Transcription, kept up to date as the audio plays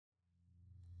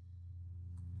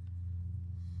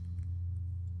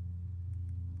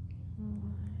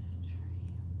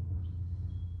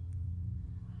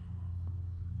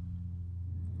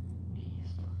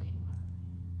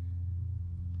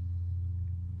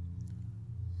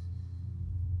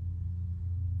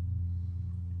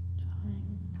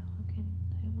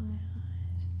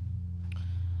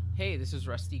Hey, this is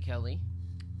Rusty Kelly.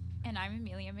 And I'm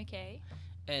Emelia McKay.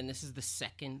 And this is the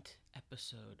second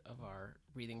episode of our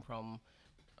Breathing Problem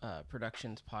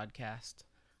Productions podcast.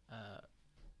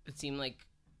 It seemed like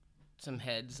some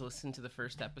heads listened to the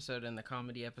first episode and the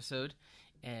comedy episode,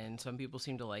 and some people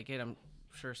seemed to like it. I'm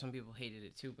sure some people hated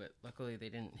it too, but luckily they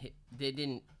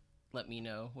didn't let me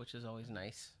know, which is always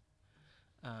nice.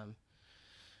 But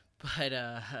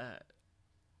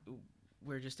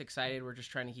we're just excited. We're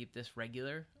just trying to keep this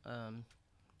regular.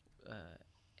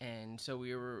 And so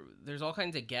there's all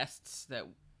kinds of guests that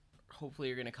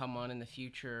hopefully are going to come on in the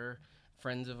future,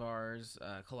 friends of ours,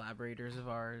 collaborators of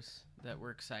ours that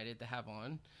we're excited to have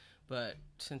on. But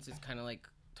since it's kind of like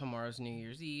tomorrow's New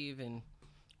Year's Eve, and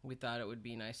we thought it would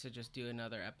be nice to just do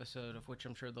another episode, of which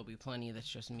I'm sure there'll be plenty that's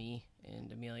just me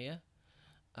and Emelia.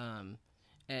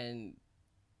 And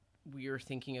we were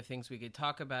thinking of things we could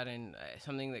talk about, and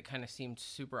something that kind of seemed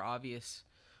super obvious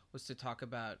was to talk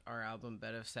about our album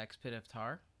Bed of Sex, Pit of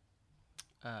Tar.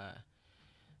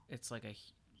 It's like it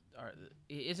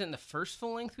isn't the first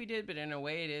full length we did, but in a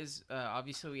way it is.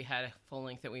 Obviously we had a full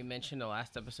length that we mentioned in the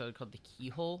last episode called The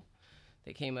Keyhole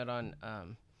that came out on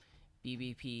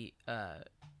BBP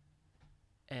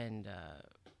and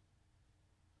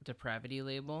Depravity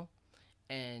label.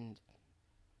 And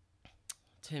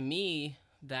to me,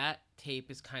 that tape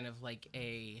is kind of like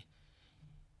a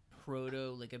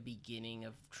like a beginning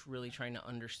of really trying to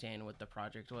understand what the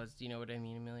project was. Do you know what I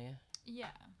mean, Emelia? Yeah.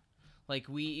 Like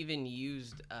we even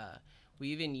used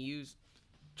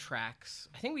tracks.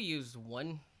 I think we used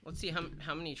one. Let's see,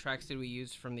 how many tracks did we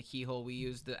use from The Keyhole? We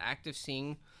used the Active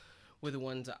Sing with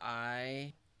One's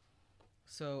Eye.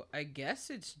 So I guess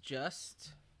it's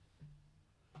just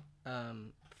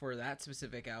for that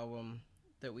specific album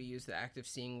that we used the Active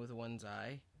Seeing with One's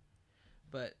Eye.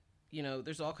 But, you know,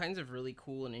 there's all kinds of really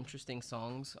cool and interesting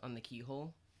songs on The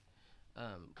Keyhole.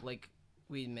 Like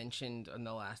we mentioned on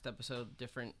the last episode,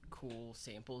 different cool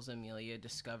samples Emelia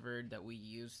discovered that we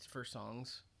used for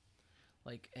songs.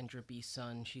 Like Entropy,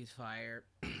 Sun, She's Fire.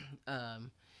 And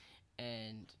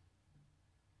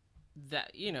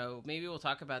that, you know, maybe we'll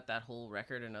talk about that whole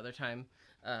record another time.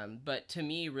 But to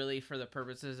me, really, for the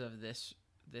purposes of this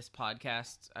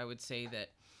podcast, I would say that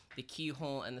The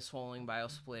Keyhole and the Swallowing Bile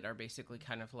Split are basically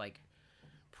kind of like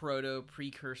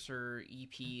precursor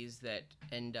EPs that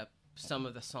end up, some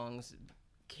of the songs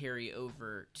carry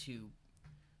over to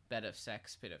Bed of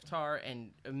Sex, Pit of Tar.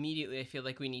 And immediately I feel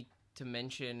like we need to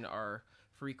mention our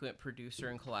frequent producer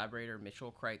and collaborator,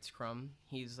 Mitchell Kreitz-Crum.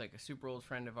 He's like a super old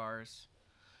friend of ours.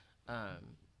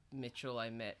 Mitchell I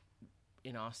met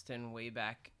in Austin way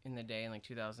back in the day in like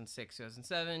 2006,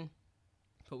 2007.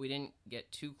 But we didn't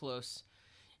get too close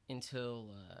until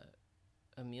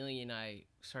Emelia and I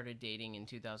started dating in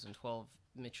 2012.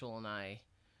 Mitchell and I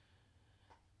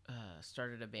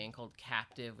started a band called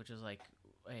Captive, which is like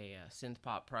a synth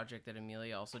pop project that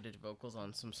Emelia also did vocals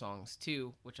on some songs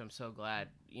too, which I'm so glad.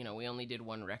 You know, we only did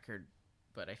one record,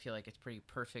 but I feel like it's pretty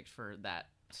perfect for that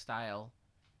style.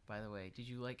 By the way, did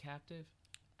you like Captive?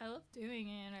 I love doing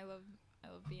it, and I love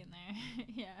being there.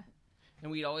 Yeah.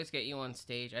 And we'd always get you on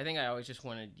stage. I think I always just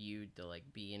wanted you to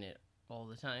like be in it all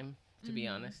the time, to be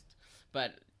honest.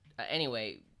 But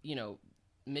anyway, you know,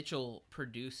 Mitchell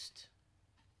produced,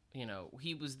 you know,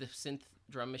 he was the synth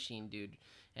drum machine dude,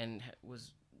 and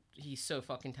he's so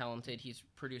fucking talented. He's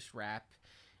produced rap.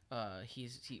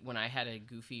 When I had a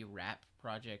goofy rap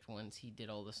project once, he did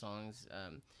all the songs.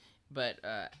 But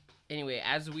anyway,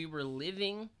 as we were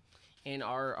living in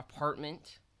our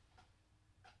apartment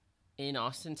in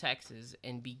Austin, Texas,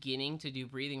 and beginning to do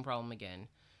Breathing Problem again,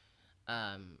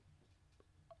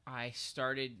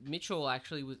 Mitchell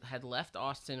actually had left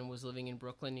Austin and was living in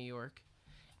Brooklyn, New York,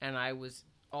 and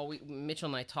Mitchell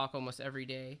and I talk almost every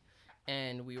day,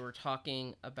 and we were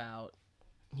talking about,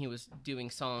 he was doing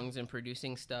songs and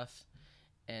producing stuff,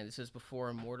 and this was before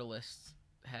Immortalists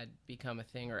had become a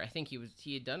thing, or I think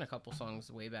he had done a couple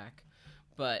songs way back,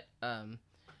 but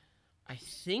I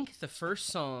think the first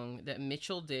song that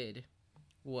Mitchell did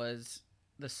was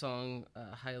the song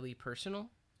Highly Personal,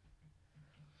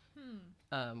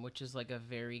 which is like a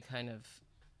very kind of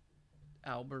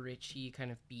Alberich-y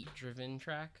kind of beat-driven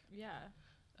track. Yeah.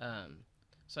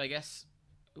 So I guess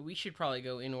we should probably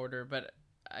go in order, but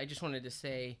I just wanted to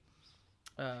say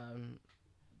I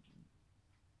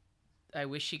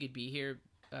wish she could be here,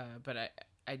 but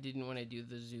I didn't want to do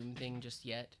the Zoom thing just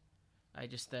yet. I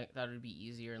just thought it would be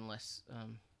easier and less,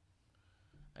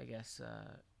 I guess,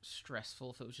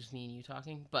 stressful if it was just me and you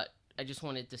talking. But I just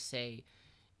wanted to say,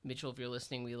 Mitchell, if you're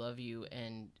listening, we love you.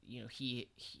 And, you know,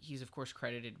 he's of course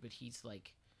credited, but he's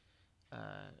like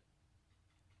a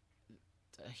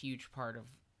huge part of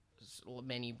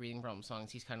many Breathing Problem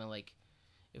songs. He's kind of like,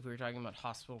 if we were talking about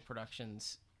hospital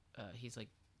productions, he's like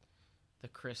the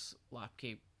Chris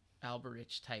Lopke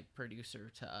Alberich type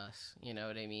producer to us. You know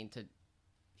what I mean?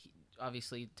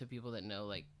 Obviously, to people that know,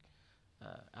 like,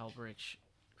 Alberich,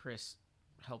 Chris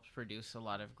helped produce a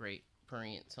lot of great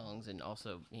Prurient songs and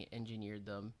also he engineered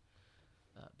them.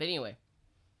 But anyway,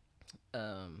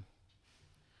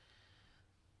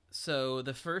 so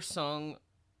the first song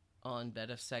on Bed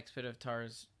of Sex, Pit of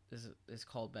Tars is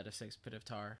called Bed of Sex, Pit of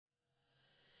Tar.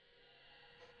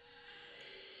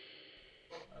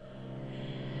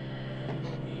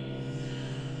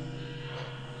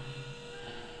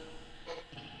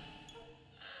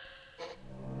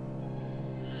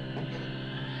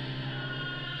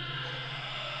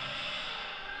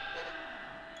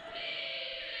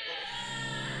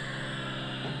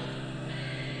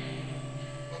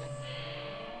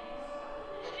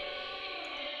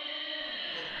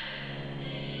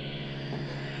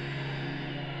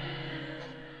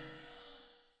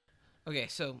 Okay,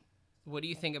 so what do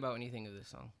you think about when you think of this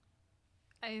song?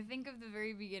 I think of the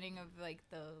very beginning of like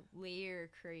the layer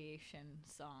creation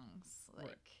songs, like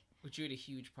Right. Which you had a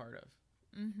huge part of.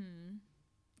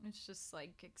 It's just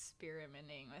like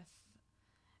experimenting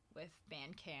with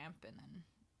Bandcamp and then,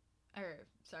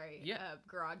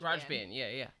 Garage Band,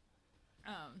 yeah.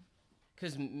 Um,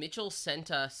 Because Mitchell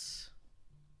sent us.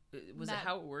 Was it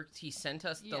how it worked? He sent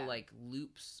us the like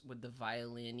loops with the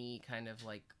violin-y kind of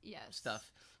like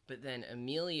stuff. But then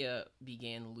Emelia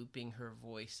began looping her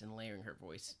voice and layering her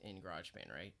voice in GarageBand,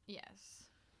 right? Yes.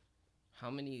 How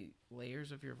many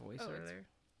layers of your voice are there?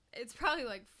 It's probably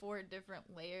like 4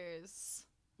 different layers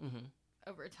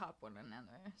over top one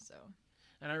another. So.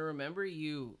 And I remember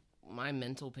my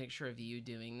mental picture of you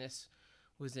doing this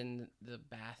was in the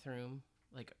bathroom,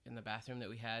 like in the bathroom that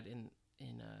we had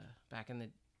back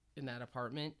in that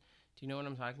apartment. Do you know what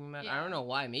I'm talking about? Yeah. I don't know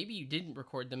why. Maybe you didn't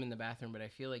record them in the bathroom, but I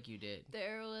feel like you did.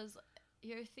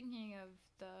 You're thinking of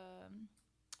the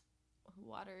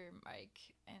water mic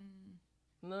and...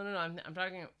 No. I'm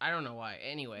talking... I don't know why.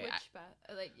 Anyway.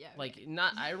 Okay.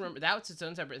 Not... I remember... That was its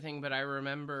own separate thing, but I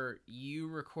remember you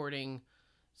recording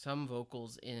some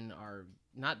vocals in our...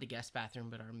 Not the guest bathroom,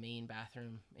 but our main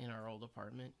bathroom in our old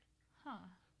apartment. Huh.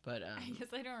 But I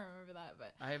guess I don't remember that,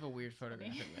 but I have a weird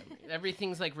photographic memory.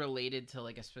 Everything's like related to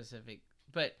like a specific,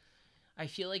 but I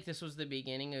feel like this was the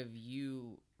beginning of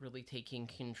you really taking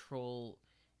control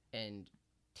and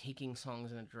taking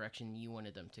songs in the direction you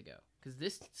wanted them to go. Because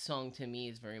this song to me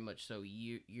is very much so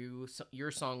your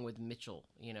song with Mitchell,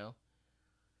 you know.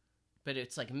 But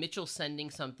it's like Mitchell sending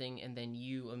something and then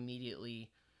you immediately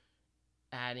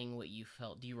adding what you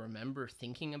felt. Do you remember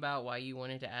thinking about why you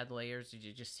wanted to add layers? Did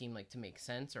it just seem like to make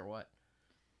sense or what?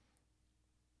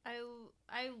 I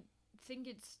think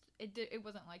it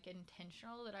wasn't like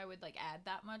intentional that I would like add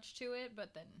that much to it,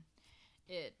 but then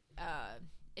it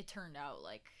turned out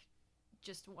like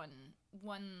just one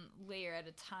layer at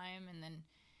a time, and then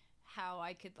how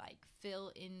I could like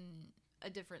fill in a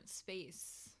different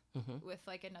space with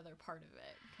like another part of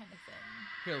it kind of thing.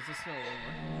 Here, let's listen a little more.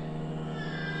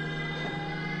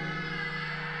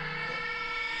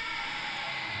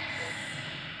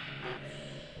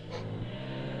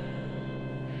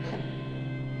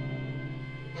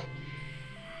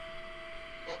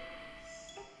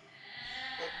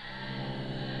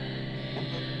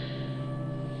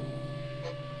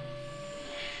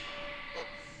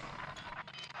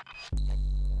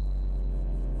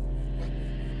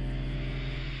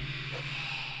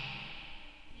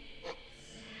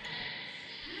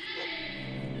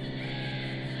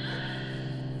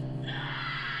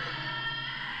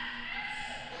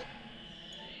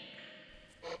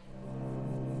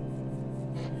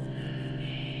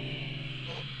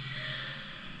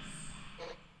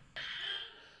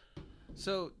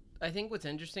 So I think what's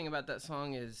interesting about that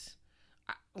song is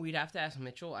we'd have to ask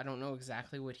Mitchell. I don't know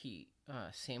exactly what he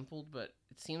sampled, but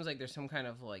it seems like there's some kind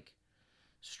of like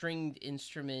stringed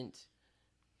instrument,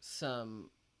 some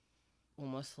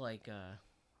almost like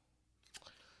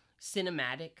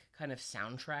cinematic kind of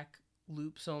soundtrack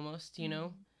loops almost, you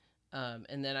know?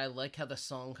 And then I like how the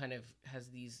song kind of has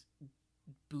these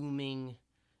booming,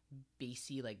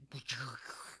 bassy, like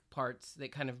parts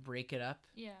that kind of break it up.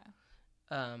 Yeah.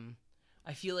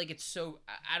 I feel like it's so,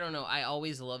 I don't know, I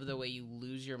always love the way you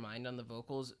lose your mind on the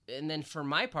vocals. And then for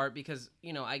my part, because,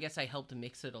 you know, I guess I helped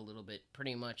mix it a little bit,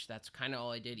 pretty much. That's kind of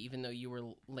all I did, even though you were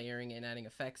layering and adding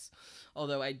effects.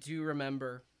 Although I do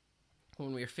remember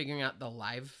when we were figuring out the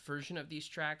live version of these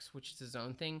tracks, which is his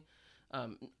own thing.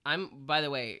 By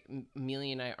the way,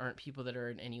 Emelia and I aren't people that are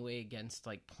in any way against,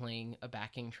 like, playing a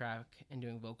backing track and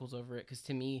doing vocals over it. Because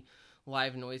to me,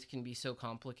 live noise can be so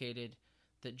complicated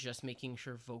that just making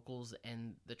sure vocals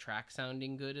and the track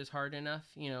sounding good is hard enough.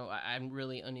 You know, I'm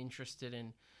really uninterested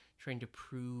in trying to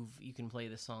prove you can play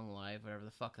the song live, whatever the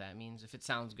fuck that means. If it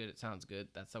sounds good, it sounds good.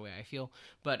 That's the way I feel.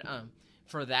 But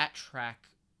for that track,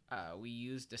 we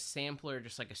used a sampler,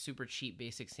 just like a super cheap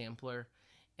basic sampler,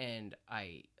 and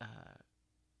I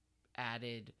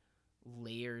added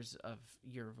layers of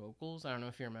your vocals. I don't know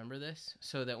if you remember this,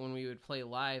 so that when we would play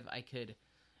live, I could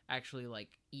actually, like,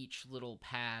 each little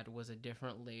pad was a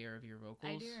different layer of your vocals.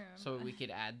 I do remember. So we could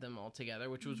add them all together,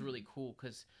 which was really cool,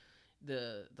 because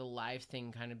the live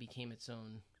thing kind of became its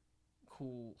own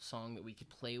cool song that we could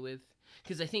play with.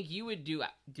 Because I think you would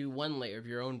do one layer of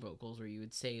your own vocals where you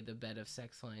would say the bed of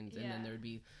sex lines, and then there would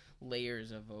be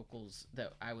layers of vocals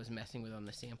that I was messing with on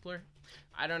the sampler.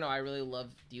 I don't know, I really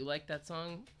love, do you like that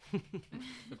song?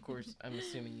 Of course, I'm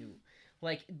assuming you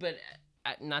like, but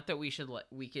not that we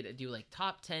could do like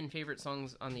top 10 favorite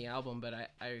songs on the album, but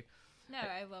I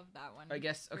love that one. I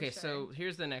guess, okay, sure. So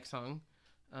here's the next song.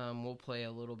 We'll play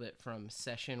a little bit from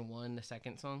Session 1, the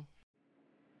second song.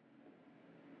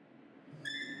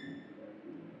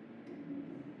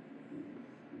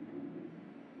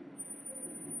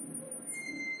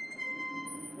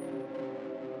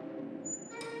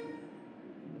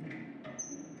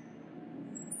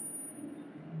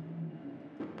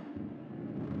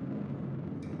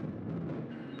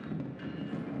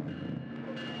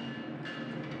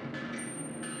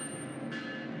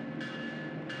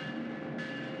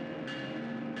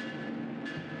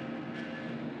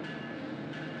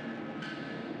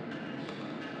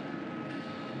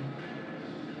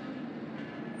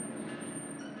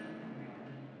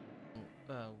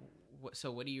 So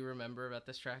what do you remember about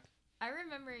this track? I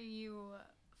remember you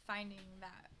finding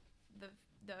that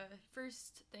the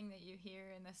first thing that you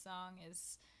hear in the song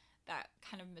is that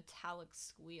kind of metallic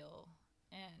squeal,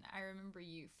 and I remember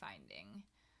you finding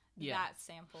that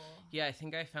sample. Yeah, I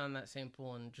think I found that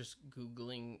sample and just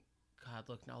Googling. God,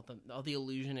 look, all the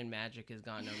illusion and magic is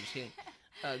gone. No, I'm just kidding.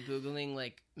 Googling,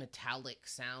 like, metallic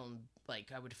sound,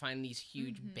 like, I would find these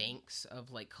huge banks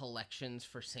of, like, collections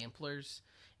for samplers,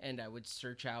 and I would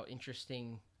search out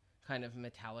interesting kind of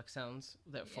metallic sounds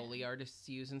that Foley artists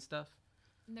use and stuff.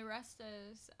 And the rest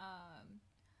is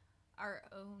our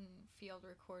own field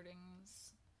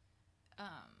recordings.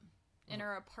 In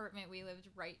our apartment, we lived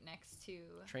right next to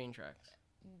train tracks.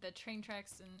 The train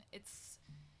tracks, and it's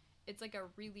like a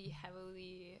really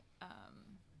heavily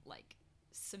like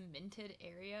cemented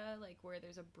area, like where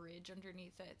there's a bridge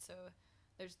underneath it, so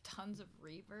there's tons of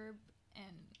reverb,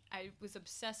 and I was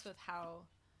obsessed with how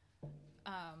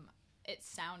it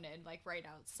sounded like right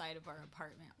outside of our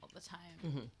apartment all the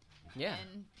time. Yeah,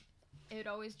 and it would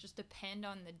always just depend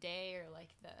on the day or like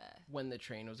when the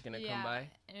train was gonna come by,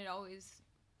 and it'd always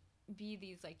be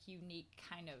these like unique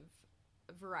kind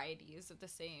of varieties of the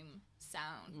same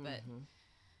sound, but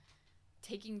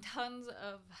taking tons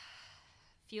of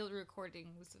field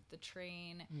recordings of the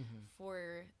train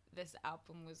for this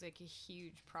album was like a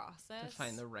huge process to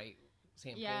find the right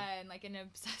sample. Yeah, in like an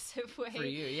obsessive way for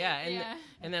you. Yeah,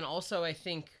 and then also I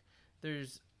think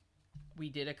we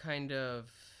did a kind of,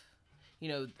 you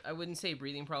know, I wouldn't say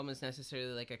Breathing Problem is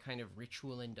necessarily like a kind of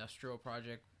ritual industrial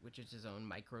project, which is his own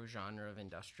micro genre of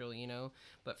industrial, you know,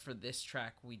 but for this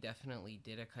track we definitely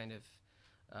did a kind of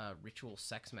ritual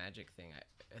sex magic thing.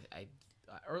 I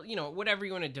or, you know, whatever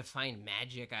you want to define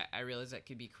magic. I realize that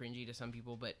could be cringy to some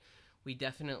people, but we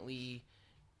definitely,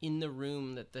 in the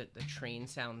room that the train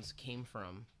sounds came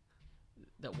from,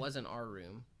 that wasn't our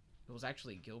room. It was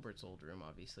actually Gilbert's old room,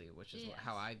 obviously, which is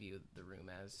how I view the room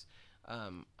as.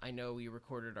 I know we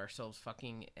recorded ourselves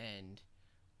fucking, and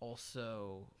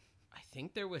also I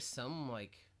think there was some,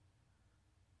 like,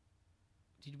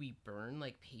 did we burn,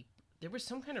 like, paper? There was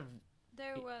some kind of...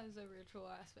 There was a ritual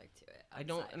aspect to it.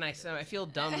 I feel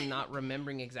dumb not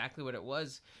remembering exactly what it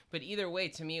was, but either way,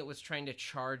 to me, it was trying to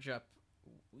charge up,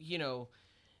 you know,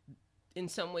 in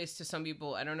some ways to some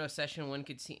people, I don't know, Session 1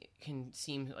 can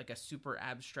seem like a super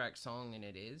abstract song, and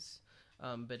it is,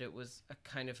 but it was a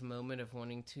kind of moment of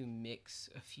wanting to mix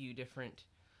a few different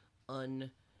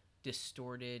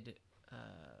undistorted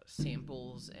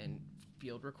samples and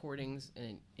field recordings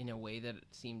in a way that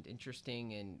seemed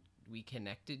interesting and we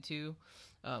connected to.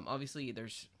 Obviously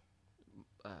there's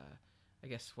I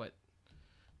guess,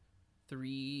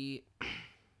 3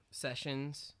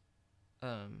 sessions.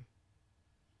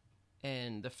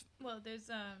 And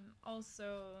there's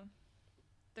also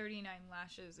 39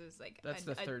 Lashes is like that's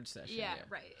the third session. Yeah,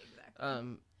 right,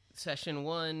 exactly. Session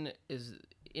 1 is,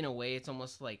 in a way, it's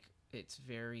almost like it's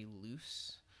very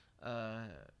loose.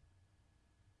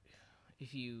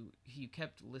 If you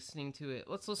kept listening to it,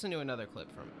 let's listen to another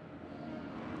clip from it.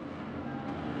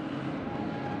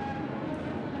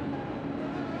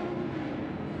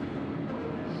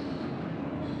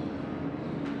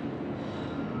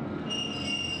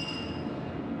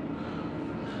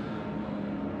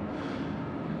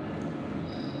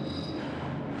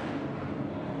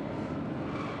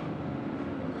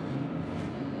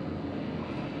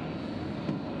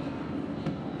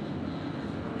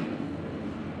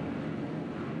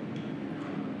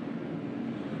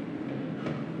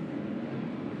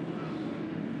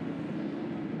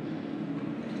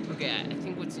 I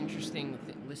think what's interesting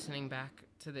listening back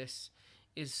to this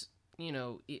is,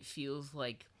 it feels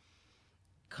like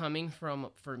coming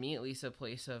from, for me at least, a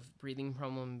place of Breathing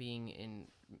Problem being in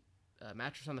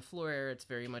Mattress on the Floor. It's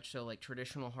very much so like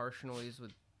traditional harsh noise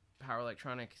with power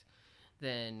electronics.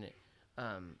 Then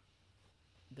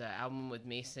the album with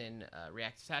Mason,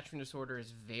 Reactive Attachment Disorder,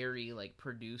 is very like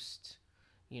produced,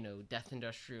 death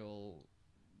industrial.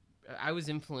 I was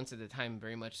influenced at the time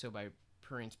very much so by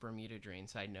Prince Bermuda Drain,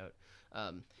 side note.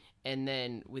 And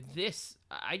then with this,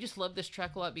 I just love this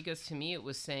track a lot because to me it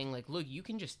was saying like, look, you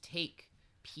can just take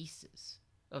pieces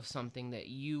of something that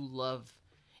you love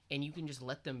and you can just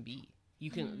let them be. You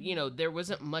can, there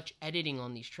wasn't much editing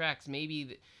on these tracks.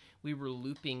 Maybe we were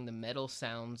looping the metal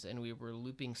sounds and we were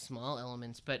looping small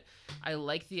elements, but I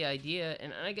like the idea,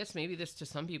 and I guess maybe this to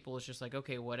some people is just like,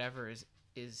 okay, whatever,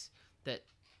 is that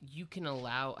you can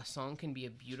allow a song can be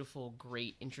a beautiful,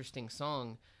 great, interesting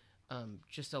song,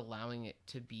 just allowing it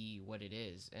to be what it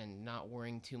is and not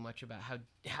worrying too much about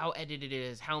how edited it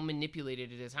is, how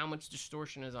manipulated it is, how much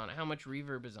distortion is on it, how much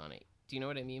reverb is on it. Do you know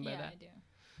what I mean by that? Yeah,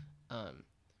 I do.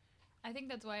 I think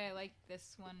that's why I like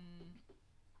this one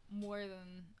more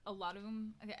than a lot of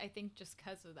them. I think just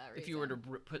because of that reason. If you were to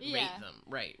rate them,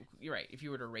 right? You're right. If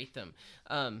you were to rate them,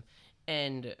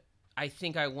 and I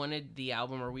think we wanted the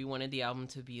album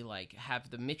to be like,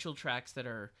 have the Mitchell tracks that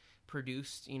are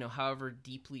produced, however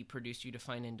deeply produced you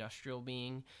define industrial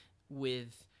being,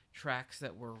 with tracks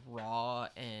that were raw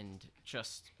and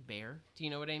just bare. Do you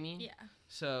know what I mean? Yeah.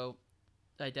 So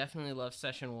I definitely love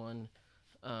Session 1.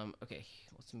 Okay,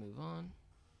 let's move on.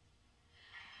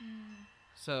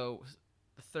 So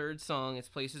the third song is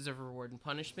Places of Reward and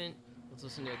Punishment. Let's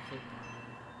listen to a clip.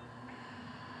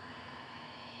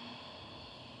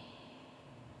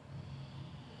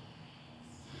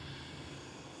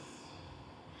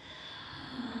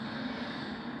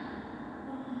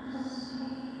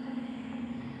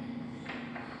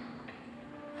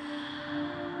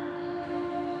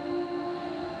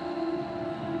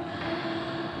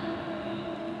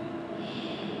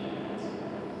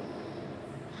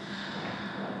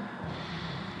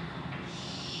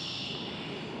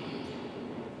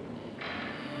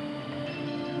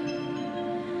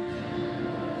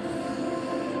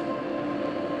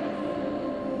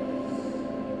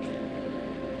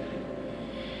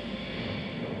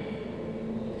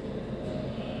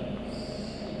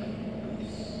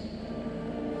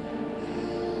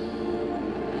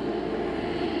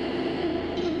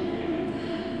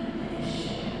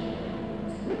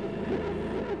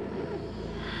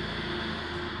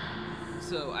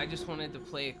 So I just wanted to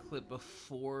play a clip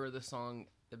before the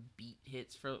beat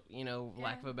hits, for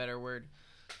lack of a better word.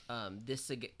 This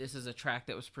is a track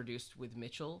that was produced with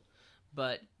Mitchell,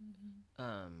 but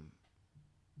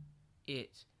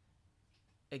it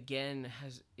again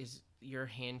is your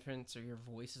handprints or your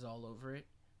voice is all over it.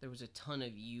 There was a ton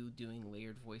of you doing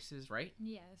layered voices, right?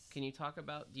 Yes. Can you talk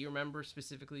about? Do you remember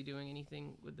specifically doing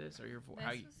anything with this, or your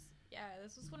voice?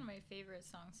 This was one of my favorite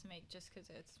songs to make, just because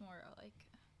it's more like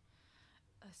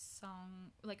a song,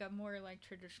 like a more like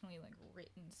traditionally like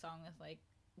written song with like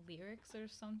lyrics or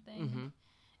something. Mm-hmm.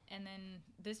 And then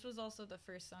this was also the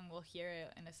first song, we'll hear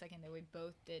it in a second, that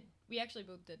we actually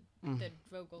both did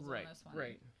vocals on this one.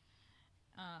 Right.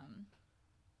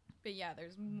 But yeah,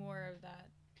 there's more of that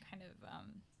kind of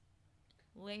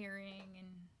layering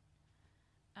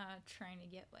and trying to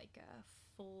get like a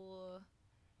full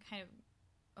kind of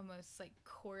almost like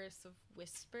chorus of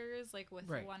whispers, like with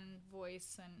one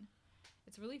voice, and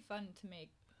it's really fun to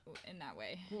make in that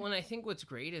way. Well, and I think what's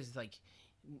great is like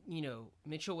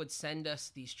Mitchell would send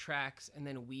us these tracks and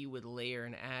then we would layer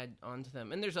and add onto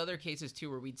them. And there's other cases too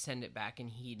where we'd send it back and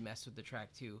he'd mess with the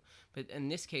track too. But in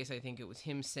this case, I think it was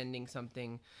him sending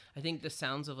something. I think the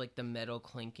sounds of like the metal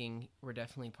clinking were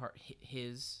definitely part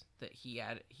his that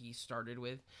he started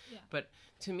with. Yeah. But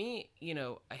to me,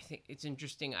 I think it's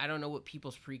interesting. I don't know what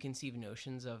people's preconceived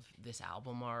notions of this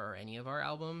album are or any of our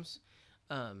albums.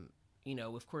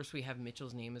 Of course we have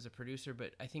Mitchell's name as a producer,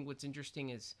 but I think what's interesting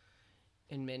is,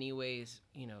 in many ways,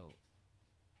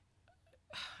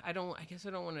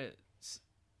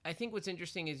 I think what's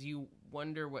interesting is you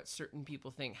wonder what certain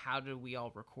people think. How do we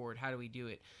all record? How do we do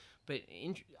it? But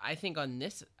I think on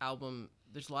this album,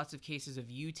 there's lots of cases of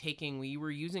you we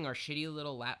were using our shitty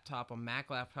little laptop, a Mac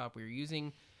laptop. We were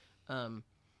using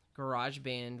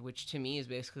GarageBand, which to me is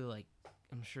basically like,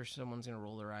 I'm sure someone's going to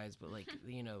roll their eyes, but like,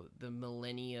 the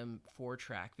Millennium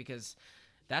 4-track, because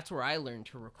that's where I learned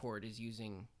to record, is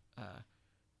using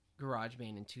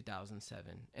GarageBand in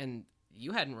 2007. And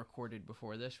you hadn't recorded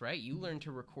before this, right? You learned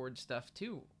to record stuff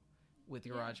too with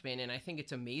GarageBand, and I think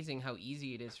it's amazing how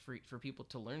easy it is for people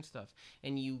to learn stuff.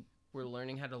 And you were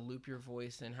learning how to loop your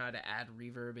voice and how to add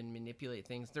reverb and manipulate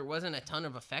things. There wasn't a ton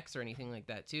of effects or anything like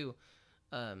that too.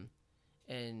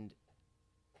 And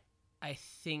I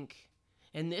think,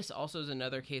 and this also is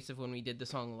another case of when we did the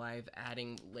song live,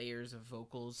 adding layers of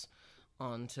vocals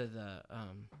onto the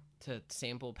to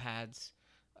sample pads.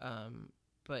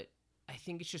 But I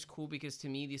think it's just cool because to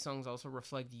me these songs also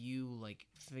reflect you like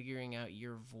figuring out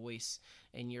your voice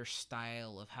and your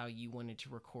style of how you wanted to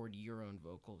record your own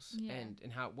vocals and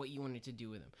what you wanted to do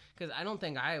with them. Because I don't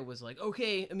think I was like,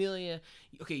 okay, Emelia,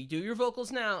 okay, do your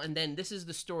vocals now, and then this is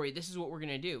the story, this is what we're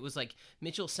gonna do. It was like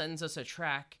Mitchell sends us a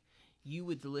track, you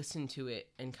would listen to it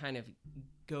and kind of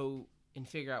go and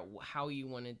figure out how you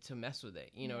wanted to mess with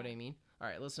it. You know what I mean? All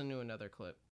right, listen to another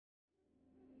clip.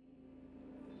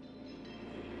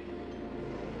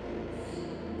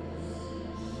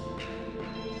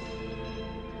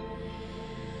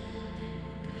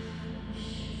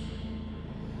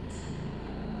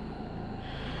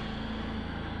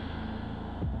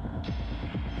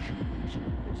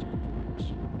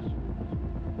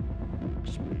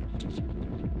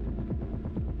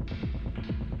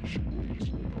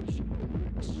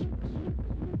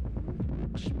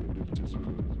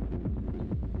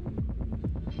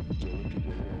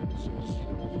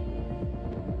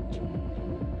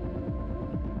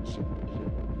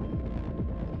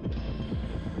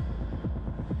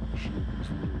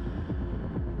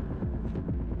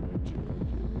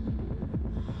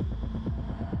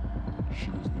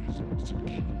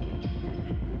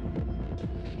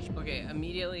 Okay,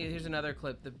 immediately here's another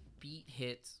clip. The beat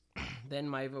hits, then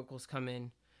my vocals come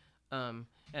in, and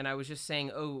I was just saying,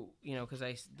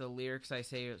 because the lyrics I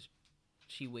say is,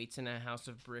 she waits in a house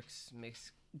of bricks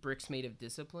made of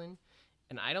discipline,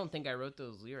 and I don't think I wrote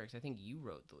those lyrics. I think you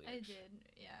wrote the lyrics. I did,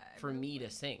 yeah. For me to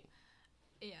sing.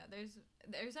 Yeah,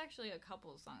 there's actually a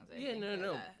couple songs.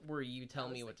 Where you tell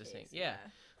me what to sing. Yeah.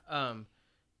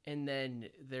 And then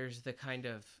there's the kind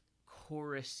of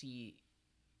chorusy.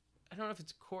 I don't know if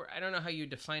it's I don't know how you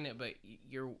define it, but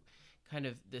you're kind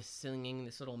of this singing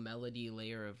this little melody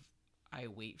layer of "I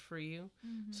wait for you."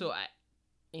 Mm-hmm. So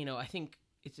I think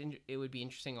it would be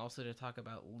interesting also to talk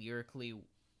about lyrically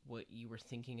what you were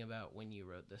thinking about when you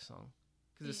wrote this song,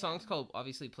 because the song's called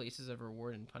obviously "Places of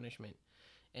Reward and Punishment,"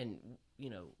 and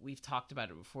we've talked about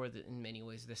it before that in many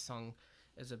ways this song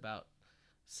is about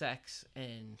sex,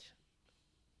 and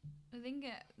I think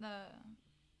the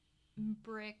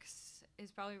bricks is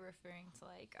probably referring to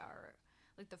like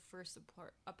the first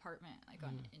apartment like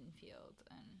on Infield,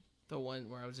 and the one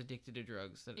where I was addicted to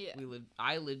drugs that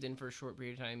I lived in for a short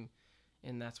period of time,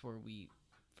 and that's where we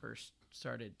first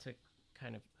started to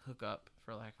kind of hook up,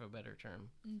 for lack of a better term.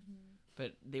 Mm-hmm.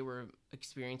 But they were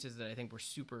experiences that I think were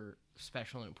super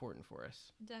special and important for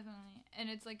us. Definitely. And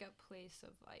it's like a place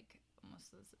of like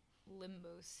almost this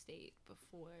limbo state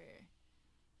before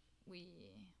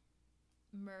we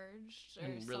merged or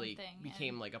and really something.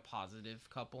 Became like a positive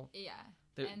couple. Yeah.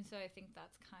 And so I think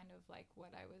that's kind of like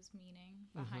what I was meaning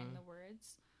behind the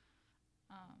words.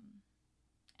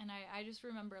 And I just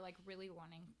remember like really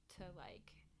wanting to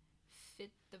like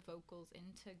fit the vocals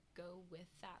in to go with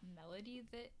that melody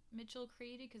that Mitchell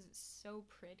created, because it's so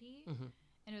pretty.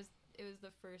 And it was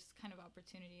the first kind of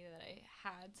opportunity that I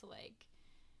had to like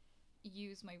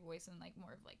use my voice in like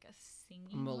more of like a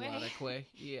singing melodic way.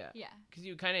 Yeah. Because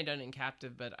you kind of done it in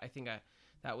Captive, but I think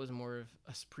that was more of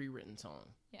a pre-written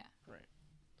song. Yeah. Right.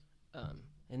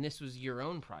 And this was your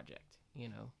own project, Yeah.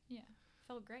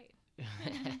 Felt great.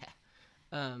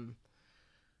 Let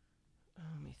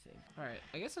me think. All right.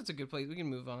 I guess that's a good place. We can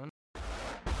move on.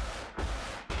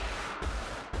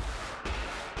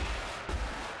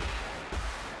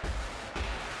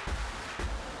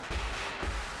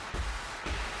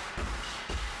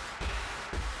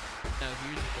 Now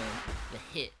here's the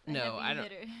hit. No, I don't.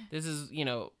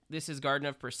 Hitter. This is Garden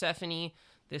of Persephone.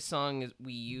 This song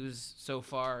we use so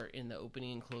far in the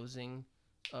opening and closing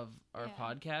of our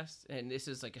podcast, and this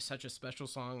is like such a special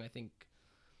song. I think,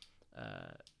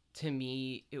 to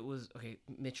me, it was okay.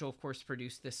 Mitchell, of course,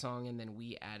 produced this song, and then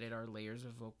we added our layers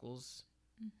of vocals.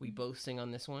 Mm-hmm. We both sing on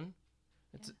this one.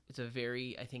 It's a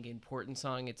very, I think, important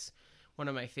song. It's one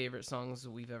of my favorite songs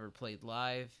that we've ever played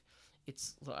live.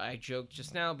 I joked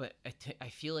just now, but I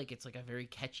feel like it's like a very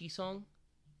catchy song.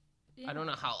 Yeah. I don't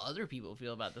know how other people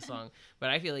feel about the song, but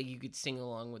I feel like you could sing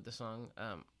along with the song.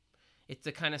 It's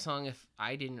the kind of song, if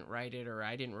I didn't write it or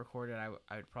I didn't record it,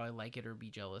 I would probably like it or be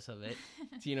jealous of it.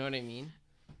 Do you know what I mean?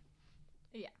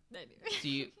 Yeah, I do. Do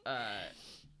you,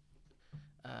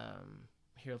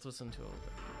 here, let's listen to it a little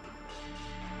bit.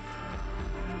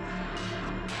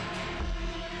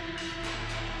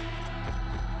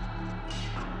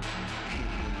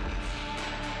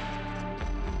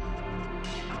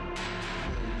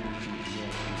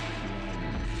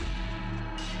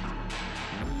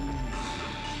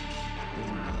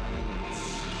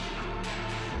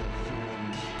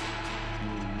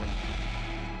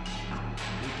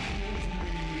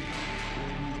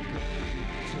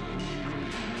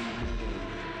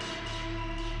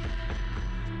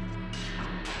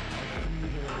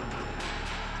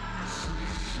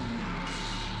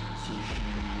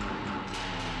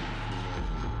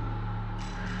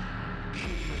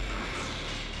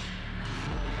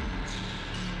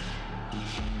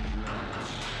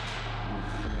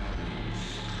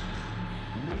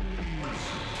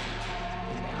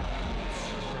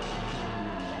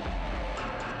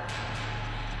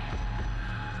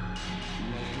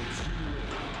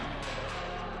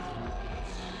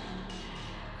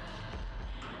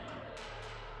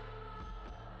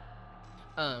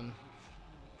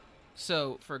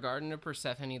 So for Garden of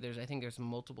Persephone, there's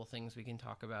multiple things we can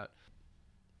talk about.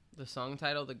 The song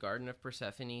title, The Garden of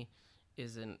Persephone,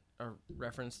 is a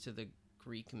reference to the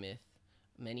Greek myth.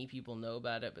 Many people know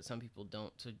about it, but some people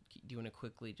don't. So do you want to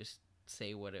quickly just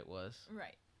say what it was?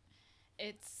 Right.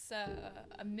 It's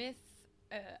a myth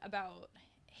about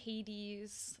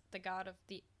Hades, the god of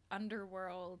the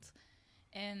underworld,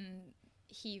 and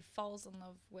he falls in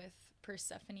love with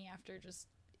Persephone after just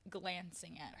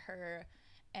glancing at her,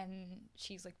 and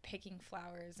she's like picking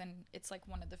flowers, and it's like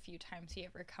one of the few times he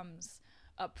ever comes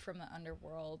up from the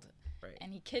underworld. Right.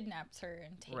 And he kidnaps her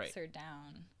and takes her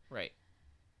down. Right.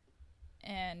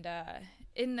 And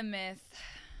in the myth,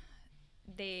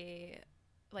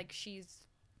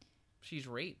 she's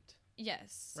raped.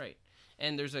 Yes. Right.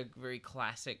 And there's a very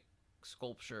classic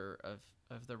sculpture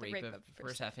of the rape of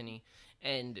Persephone.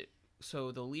 And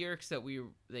so the lyrics that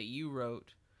you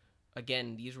wrote,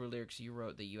 again, these were lyrics you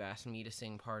wrote that you asked me to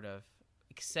sing part of,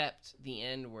 except the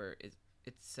end where it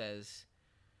says,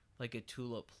 like a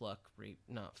tulip pluck, rape,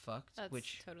 not fucked. That's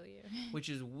totally you. Which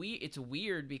is it's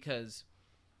weird because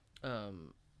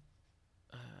I'm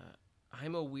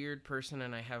a weird person,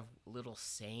 and I have little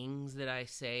sayings that I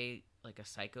say like a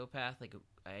psychopath.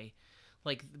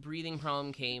 Like the breathing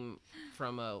problem came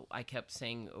from I kept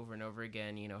saying over and over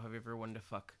again, have you ever wanted to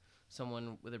fuck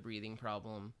someone with a breathing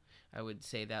problem? I would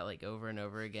say that like over and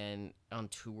over again on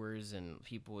tours, and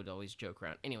people would always joke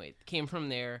around. Anyway, it came from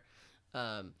there.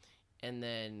 And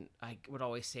then I would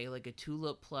always say like a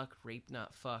tulip pluck, rape,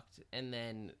 not fucked. And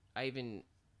then I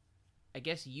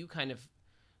guess you kind of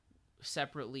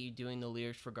separately doing the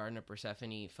lyrics for Garden of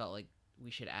Persephone felt like we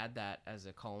should add that as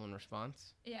a call and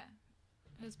response. Yeah,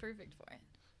 it was perfect for it.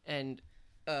 And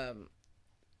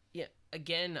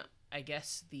again, I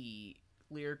guess the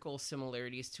lyrical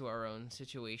similarities to our own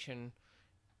situation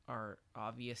are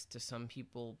obvious to some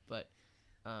people, but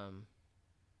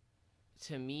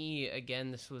to me,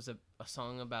 again, this was a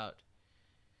song about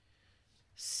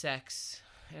sex,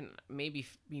 and maybe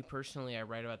me personally, I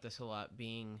write about this a lot,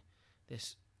 being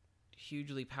this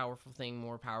hugely powerful thing,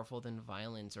 more powerful than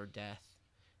violence or death,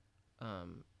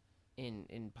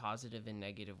 in positive and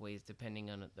negative ways,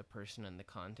 depending on the person and the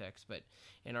context. But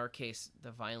in our case,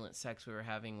 the violent sex we were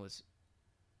having was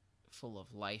full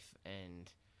of life,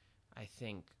 and I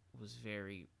think was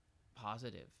very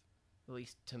positive. At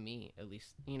least to me,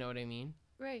 you know what I mean?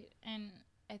 Right. And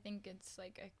I think it's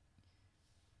like a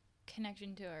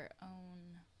connection to our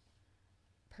own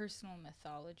personal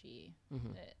mythology,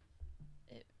 mm-hmm. that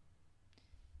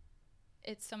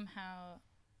it somehow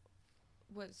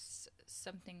was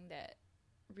something that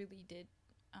really did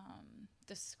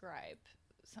describe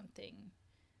something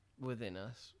within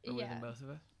us, or within both of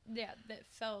us. Yeah, that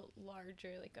felt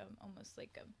larger, like almost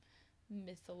like a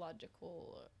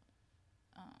mythological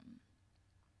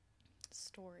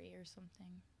story or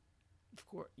something. Of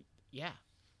course, yeah.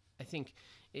 I think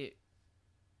it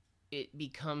it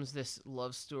becomes this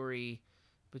love story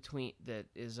between that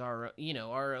is our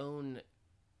our own.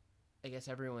 I guess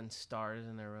everyone stars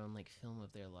in their own like film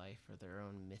of their life or their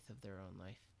own myth of their own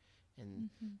life, and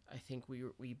I think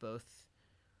we both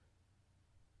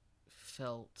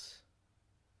felt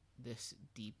this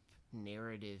deep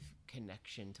narrative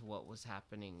connection to what was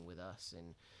happening with us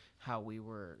and how we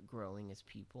were growing as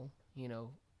people.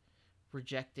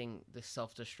 Rejecting the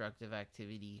self-destructive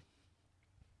activity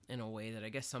in a way that I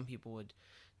guess some people would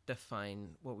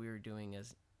define what we were doing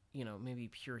as, maybe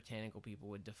puritanical people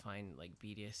would define like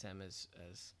BDSM as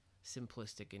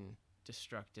simplistic and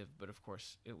destructive, but of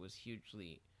course it was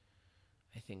hugely,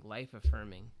 I think, life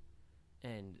affirming,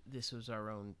 and this was our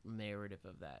own narrative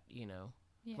of that,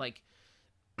 Yeah. like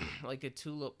a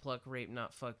tulip pluck, rape,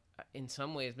 not fuck. In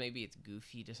some ways, maybe it's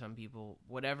goofy to some people.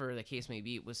 Whatever the case may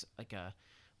be, it was like a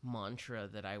mantra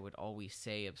that I would always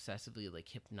say obsessively, like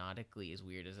hypnotically, as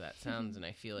weird as that sounds. And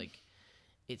I feel like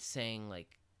it's saying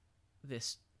like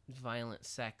this violent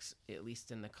sex, at least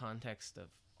in the context of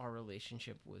our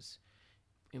relationship, was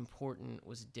important,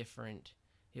 was different.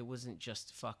 It wasn't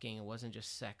just fucking. It wasn't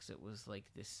just sex. It was like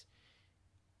this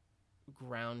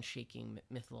ground shaking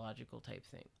mythological type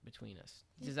thing between us.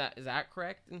 Yeah. Is that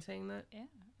correct in saying that? Yeah.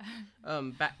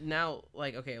 Back now,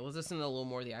 like, okay, let's listen to a little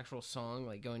more of the actual song,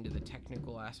 like going to the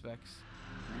technical aspects.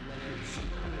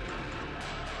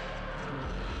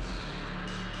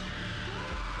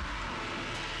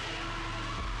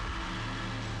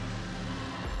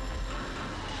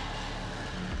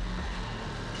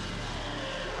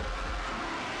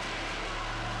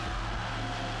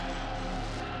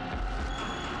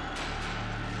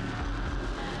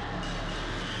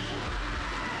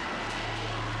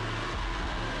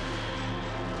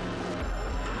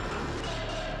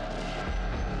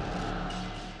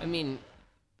 I mean,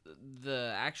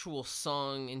 the actual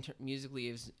song musically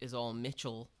is all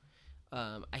Mitchell.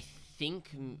 I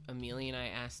think Emelia and I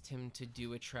asked him to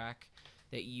do a track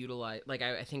that utilized, like,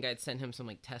 I think I'd sent him some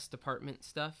like test department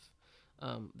stuff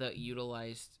that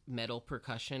utilized metal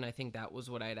percussion. I think that was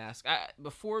what I'd ask.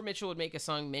 Before Mitchell would make a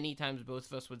song, many times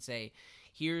both of us would say,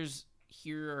 here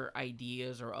are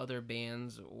ideas or other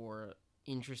bands or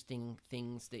interesting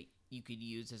things that you could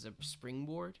use as a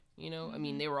springboard. I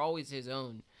mean, they were always his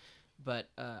own, but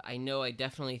I know I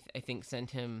definitely I think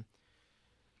sent him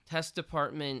test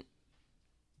department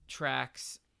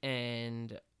tracks,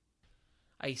 and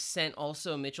I sent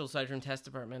also Mitchell, aside from test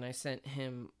department, I sent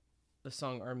him the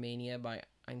song Armenia by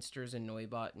Einsters and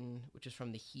Neubauten, which is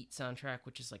from the Heat soundtrack,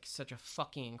 which is like such a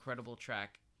fucking incredible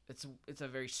track. It's a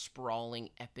very sprawling,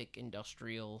 epic,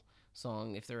 industrial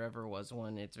song, if there ever was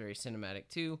one. It's very cinematic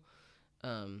too.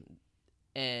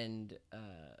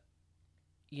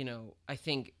 I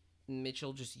think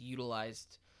Mitchell just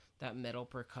utilized that metal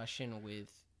percussion with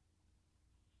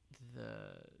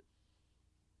the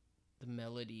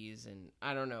melodies, and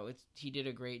I don't know, he did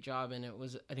a great job, and it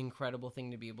was an incredible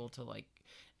thing to be able to like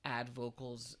add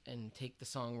vocals and take the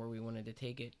song where we wanted to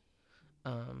take it.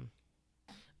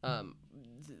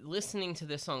 Listening to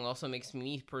this song also makes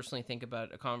me personally think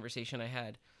about a conversation I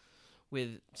had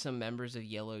with some members of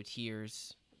Yellow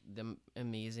Tears, the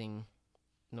amazing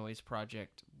noise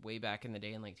project way back in the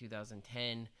day in like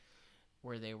 2010,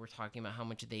 where they were talking about how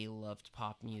much they loved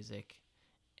pop music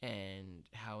and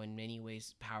how in many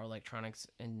ways power electronics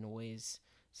and noise,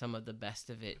 some of the best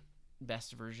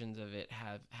versions of it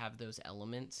have those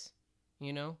elements,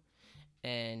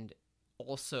 and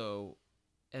also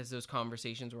as those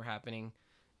conversations were happening,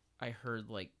 I heard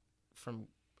like from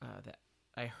that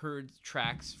I heard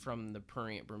tracks from the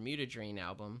Bermuda Drain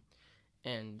album,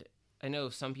 and I know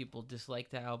some people dislike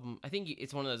the album. I think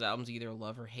it's one of those albums you either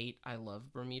love or hate. I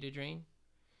love Bermuda Drain.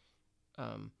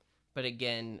 But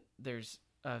again, there's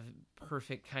a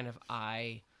perfect kind of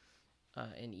eye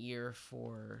and ear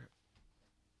for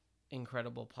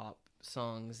incredible pop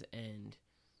songs and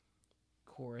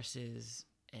choruses,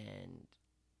 and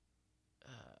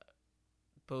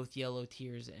both Yellow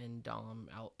Tears and Dom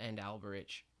and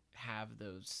Alberich have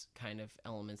those kind of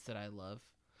elements that I love.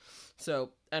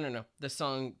 So, I don't know. The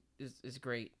song is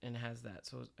great and has that.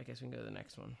 So, I guess we can go to the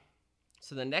next one.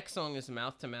 So, the next song is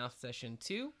Mouth to Mouth Session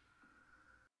 2.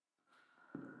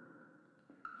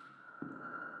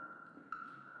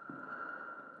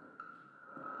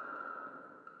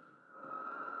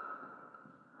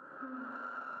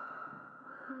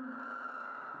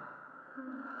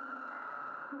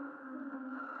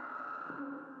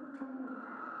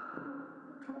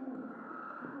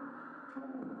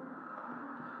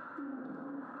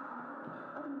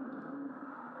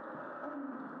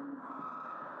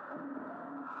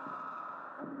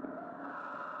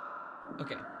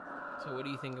 Okay. So what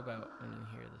do you think about when you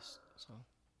hear this song?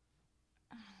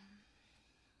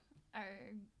 Our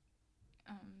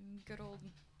good old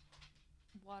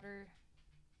water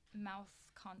mouth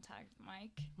contact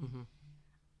mic. Mm-hmm.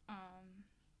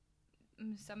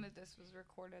 Some of this was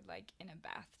recorded like in a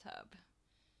bathtub.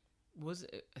 Was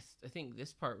it, I think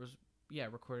this part was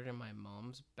recorded in my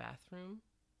mom's bathroom.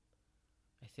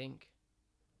 I think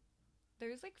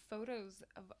There's like photos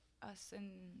of us in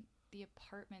the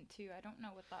apartment too. I don't know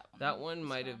what that one. That one was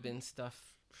might from. have been stuff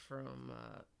from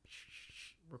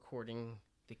recording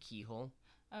the keyhole.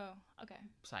 Oh, okay.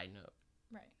 Side note.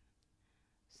 Right.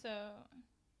 So,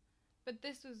 but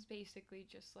this was basically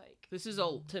just like. This is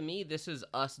to me. This is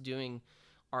us doing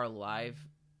our live,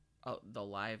 the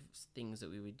live things that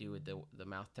we would do with the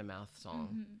mouth to mouth song,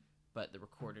 Mm-hmm. but the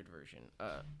recorded version.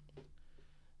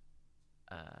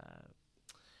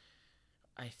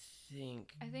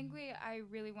 I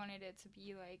really wanted it to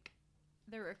be like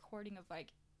the recording of like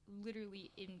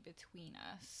literally in between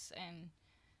us, and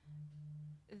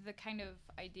the kind of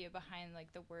idea behind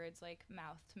like the words like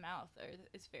mouth to mouth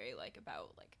is very like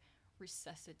about like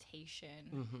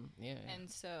resuscitation. Mm-hmm. Yeah. And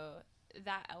so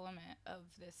that element of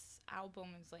this album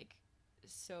is like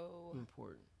so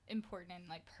important and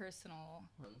like personal.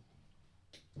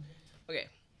 Okay.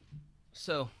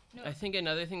 So I think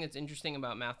another thing that's interesting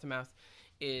about Mouth to Mouth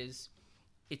is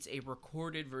it's a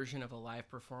recorded version of a live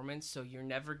performance, so you're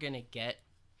never going to get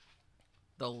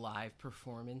the live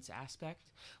performance aspect.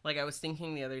 Like I was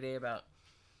thinking the other day about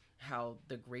how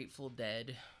the Grateful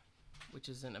Dead, which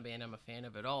isn't a band I'm a fan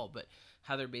of at all, but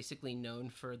how they're basically known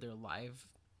for their live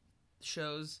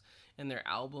shows, and their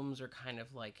albums are kind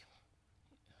of like,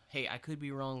 hey, I could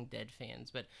be wrong, Dead fans,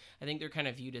 but I think they're kind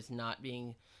of viewed as not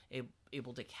being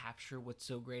able to capture what's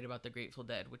so great about the Grateful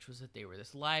Dead, which was that they were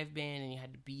this live band and you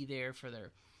had to be there for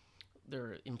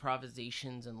their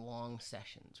improvisations and long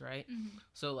sessions, right? Mm-hmm.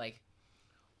 So like,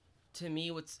 to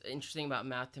me, what's interesting about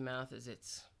Mouth to Mouth is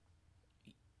it's,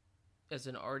 as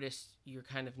an artist, you're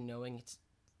kind of knowing it's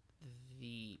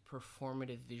the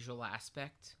performative visual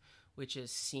aspect, which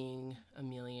is seeing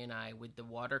Emelia and I with the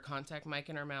water contact mic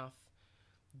in our mouth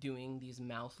doing these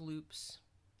mouth loops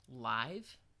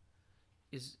live.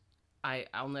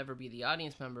 I'll never be the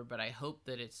audience member, but I hope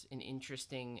that it's an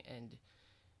interesting and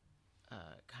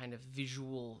kind of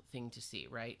visual thing to see,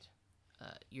 right?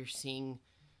 You're seeing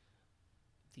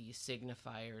the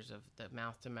signifiers of the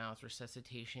mouth-to-mouth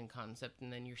resuscitation concept,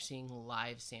 and then you're seeing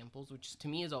live samples, which to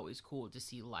me is always cool to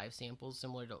see live samples,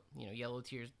 similar to, Yellow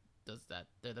Tears does that.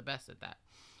 They're the best at that.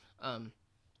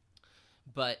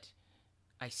 But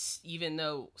even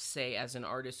though, say, as an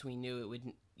artist, we knew it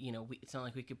would, it's not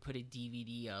like we could put a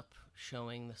DVD up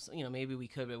showing this, maybe we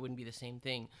could, but it wouldn't be the same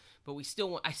thing. But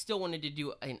I still wanted to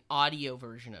do an audio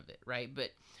version of it, right?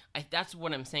 But that's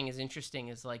what I'm saying is interesting,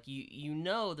 is like, you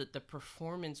know that the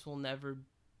performance will never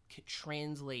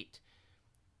translate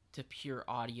to pure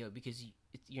audio because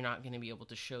you're not going to be able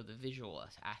to show the visual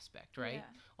aspect, right?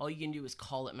 Yeah. All you can do is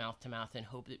call it mouth to mouth and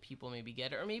hope that people maybe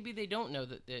get it, or maybe they don't know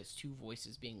that there's two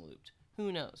voices being looped.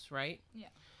 Who knows, right? Yeah.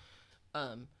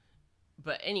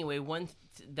 But anyway,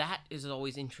 that is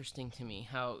always interesting to me,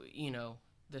 how,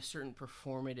 the certain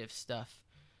performative stuff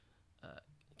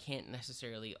can't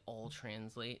necessarily all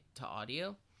translate to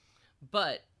audio.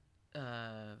 But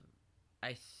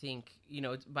I think,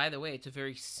 by the way, it's a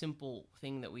very simple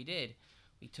thing that we did.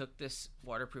 We took this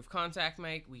waterproof contact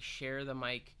mic, we share the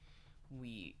mic,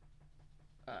 we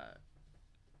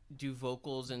do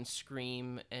vocals and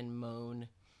scream and moan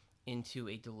into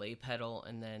a delay pedal,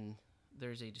 and then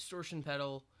there's a distortion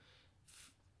pedal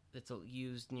that's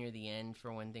used near the end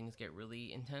for when things get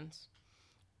really intense.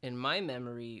 In my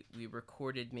memory, we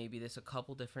recorded maybe this a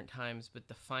couple different times, but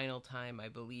the final time, I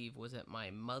believe, was at my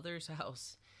mother's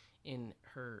house in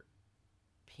her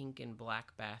pink and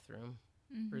black bathroom.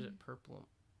 Mm-hmm. Or is it purple?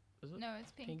 Is it? No,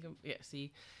 it's pink. Yeah,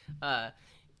 see?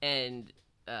 And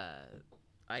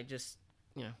I just,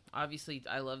 obviously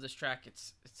I love this track.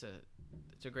 It's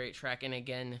a great track. And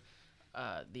again,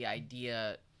 the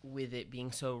idea with it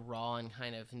being so raw and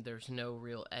kind of, and there's no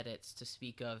real edits to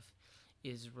speak of,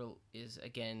 is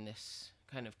again this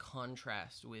kind of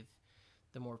contrast with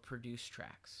the more produced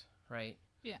tracks, right?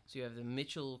 Yeah. So you have the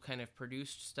Mitchell kind of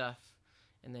produced stuff,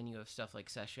 and then you have stuff like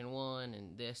Session 1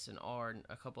 and this and R and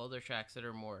a couple other tracks that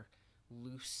are more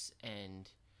loose and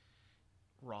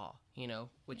raw,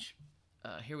 which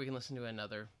here we can listen to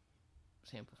another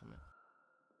sample from it.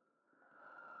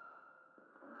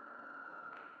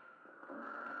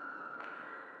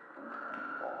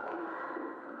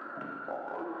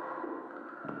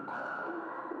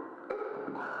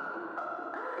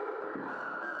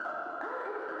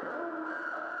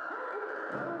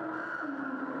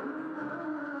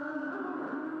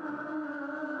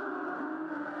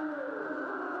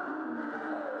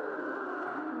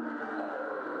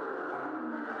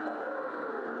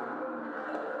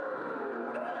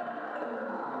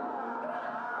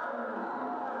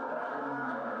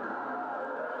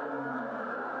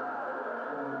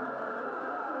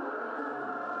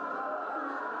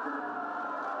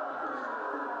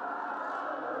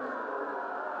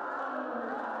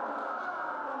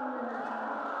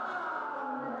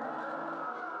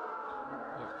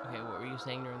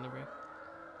 saying during the break?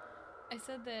 I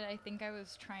said that I think I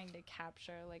was trying to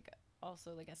capture, like,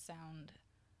 also, like, a sound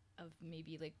of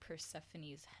maybe, like,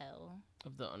 Persephone's hell.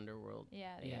 Of the underworld.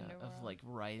 Yeah, the underworld. Of, like,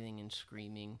 writhing and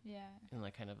screaming. Yeah. And,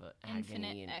 like, kind of a Infinite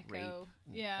agony and echo. rape.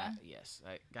 Yeah. Yes,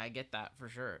 I get that for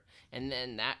sure. And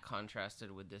then that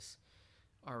contrasted with this,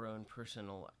 our own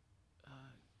personal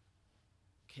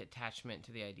attachment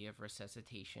to the idea of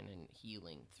resuscitation and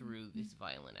healing through this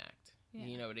violent act. Yeah.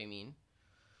 You know what I mean?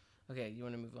 Okay, you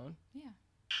want to move on? Yeah.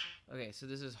 Okay, so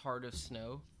this is Heart of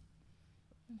Snow.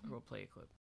 We'll play a clip.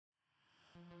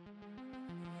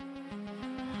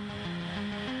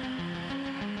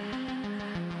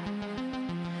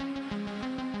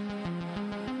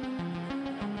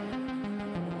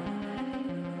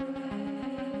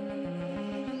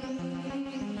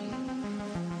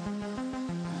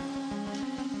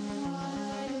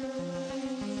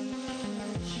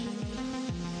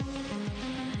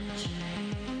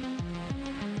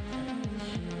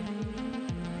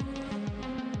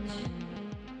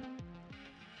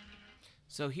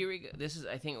 So here we go. This is,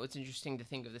 I think, what's interesting to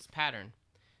think of this pattern.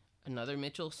 Another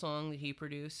Mitchell song that he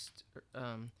produced.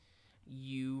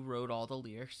 You wrote all the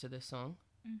lyrics to this song,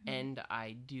 and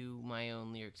I do my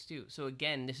own lyrics too. So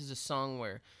again, this is a song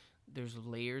where there's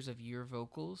layers of your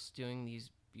vocals doing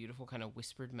these beautiful kind of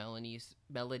whispered melodies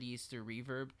through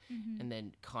reverb, and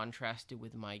then contrasted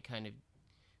with my kind of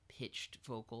pitched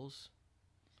vocals.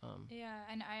 Yeah,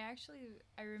 and I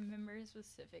remember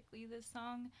specifically this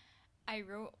song. I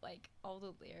wrote, like, all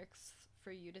the lyrics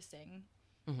for you to sing,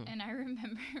 and I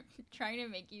remember trying to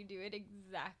make you do it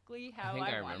exactly how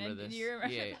I wanted. This. Do you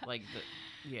remember yeah, that? like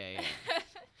yeah.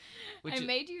 I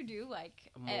made you do,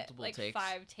 like, multiple takes.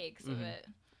 5 takes of it.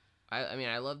 I mean,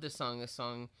 I love this song. This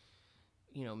song,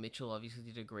 you know, Mitchell obviously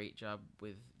did a great job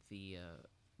with the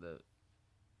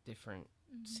different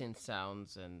synth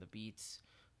sounds and the beats,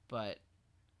 but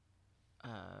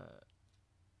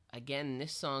again,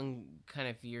 this song kind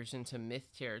of veers into myth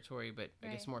territory, but I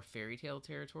guess more fairy tale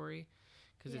territory,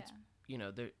 because it's, you know,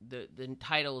 the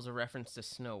title is a reference to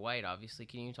Snow White, obviously.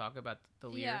 Can you talk about the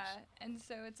lyrics? Yeah, and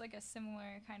so it's like a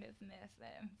similar kind of myth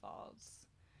that involves,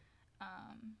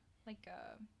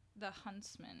 the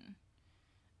huntsman,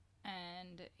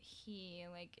 and he,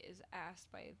 like, is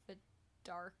asked by the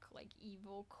dark, like,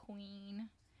 evil queen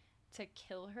to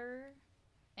kill her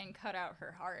and cut out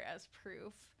her heart as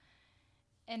proof.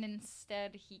 And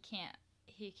instead, he can't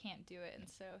do it, and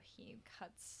so he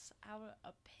cuts out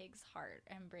a pig's heart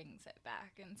and brings it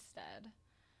back instead.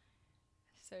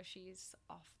 So she's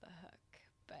off the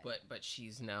hook, but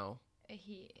she's now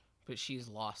but she's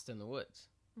lost in the woods.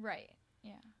 Right.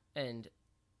 Yeah. And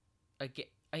again,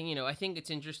 you know, I think it's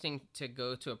interesting to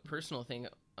go to a personal thing.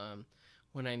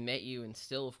 When I met you, and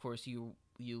still, of course, you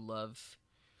love.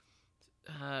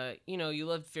 You know, you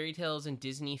love fairy tales and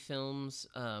Disney films.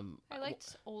 I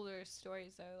liked older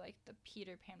stories though, like the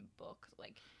Peter Pan book.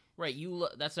 Like, right,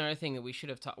 that's another thing that we should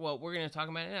have talked. Well, we're going to talk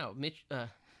about it now.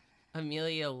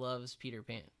 Amelia loves Peter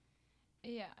Pan.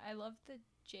 Yeah, I love the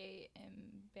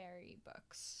J.M. Barrie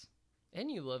books. And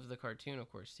you love the cartoon,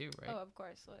 of course, too, right? Oh, of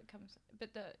course. Well, it comes,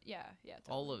 but yeah, totally.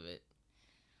 All of it.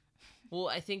 Well,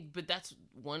 I think, but that's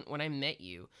one. When I met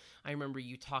you, I remember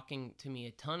you talking to me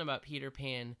a ton about Peter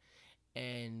Pan.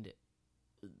 And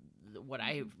what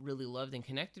I really loved and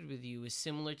connected with you is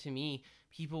similar to me.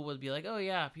 People would be like, oh,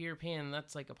 yeah, Peter Pan,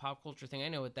 that's like a pop culture thing. I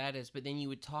know what that is. But then you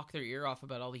would talk their ear off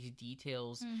about all these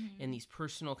details and these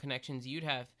personal connections you'd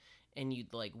have. And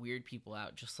you'd, like, weird people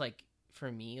out. Just like for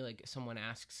me, like, someone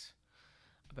asks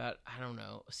about, I don't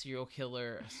know, a serial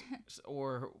killer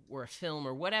or a film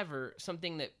or whatever.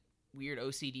 Something that weird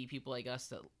OCD people like us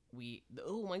that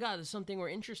oh, my God, there's something we're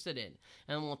interested in.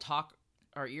 And we'll talk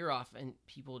our ear off, and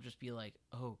people just be like,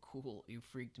 oh, cool, you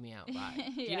freaked me out.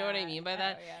 Bye. Do you know what I mean by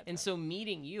that? Yeah, and so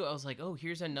meeting you, I was like, oh,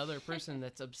 here's another person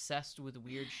that's obsessed with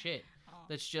weird shit.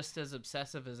 That's just as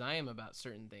obsessive as I am about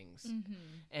certain things.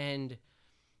 And,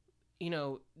 you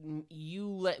know, you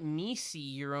let me see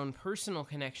your own personal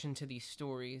connection to these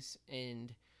stories.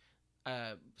 And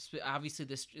obviously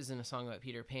this isn't a song about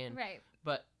Peter Pan. Right.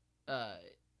 But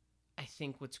I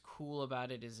think what's cool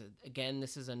about it is, again,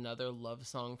 this is another love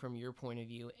song from your point of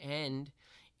view, and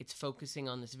it's focusing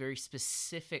on this very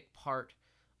specific part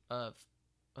of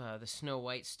the Snow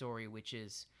White story, which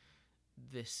is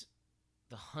the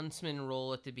huntsman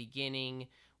role at the beginning,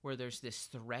 where there's this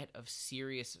threat of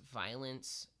serious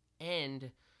violence, and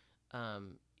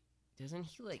doesn't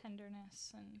he, like,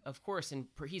 tenderness, and of course, and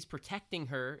he's protecting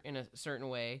her in a certain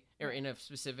way, or in a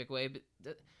specific way,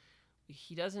 but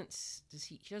he doesn't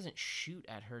shoot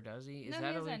at her, does he? He has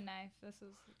a knife. This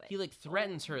is, like, he, like,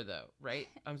 threatens her though, right?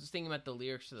 I'm just thinking about the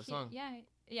lyrics to the song. Yeah,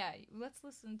 Yeah, let's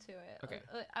listen to it. Okay.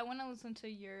 I want to listen to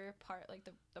your part, like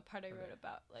the part I wrote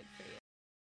about, like, for you.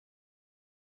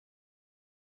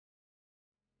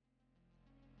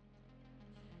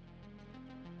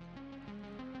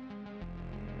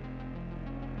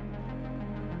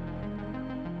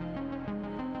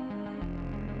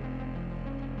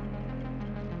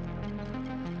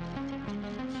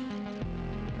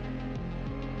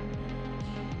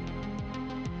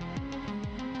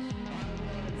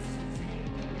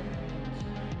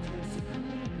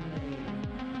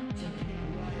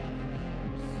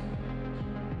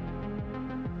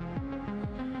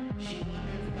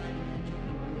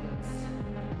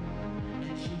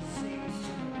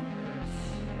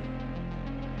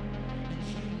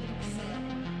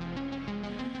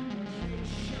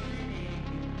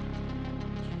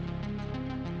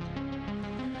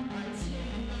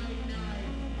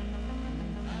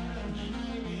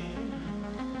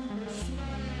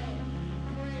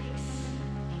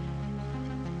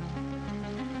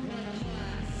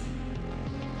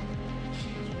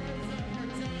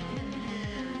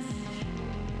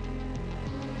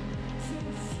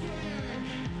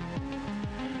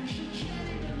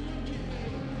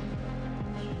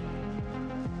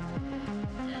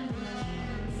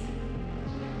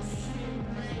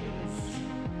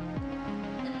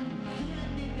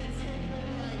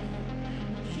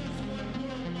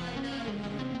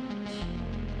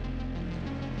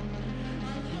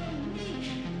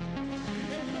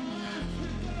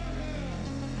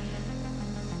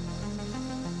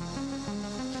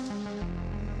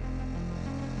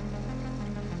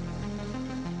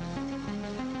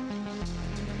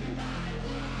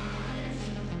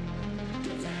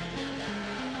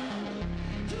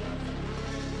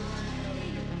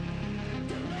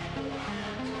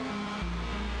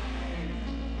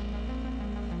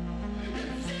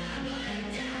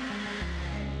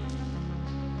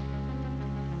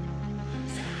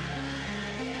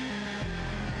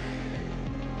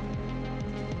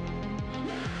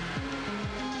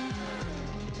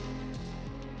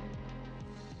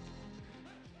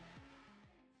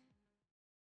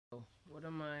 What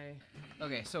am I?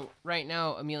 Okay, so right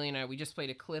now, Amelia and I, we just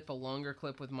played a longer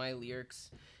clip with my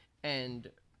lyrics, and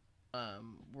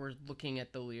we're looking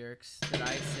at the lyrics that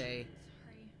I say.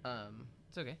 Sorry.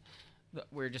 It's okay.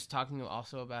 We're just talking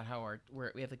also about how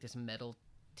we have like this metal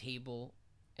table,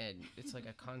 and it's like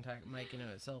a contact mic in and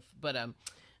of itself. But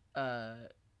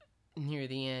near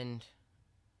the end,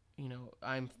 you know,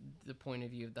 I'm the point of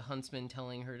view of the huntsman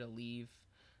telling her to leave,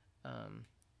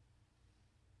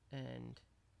 and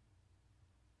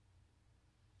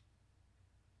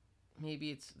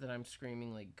maybe it's that I'm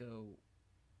screaming like "Go,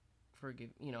 forgive."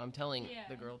 You know, I'm telling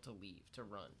the girl to leave, to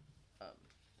run.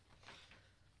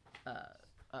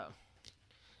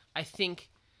 I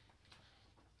think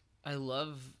I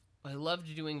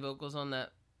loved doing vocals on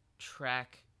that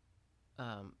track,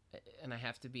 and I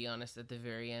have to be honest. At the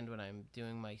very end, when I'm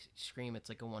doing my scream, it's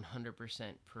like a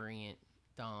 100% prurient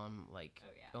Dom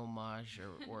homage,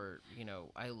 or you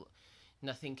know,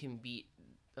 nothing can beat.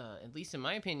 At least in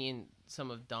my opinion, some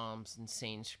of Dom's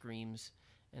insane screams,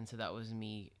 and so that was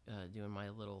me doing my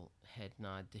little head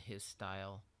nod to his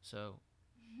style. So,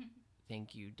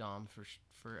 thank you, Dom,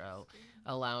 for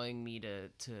allowing me to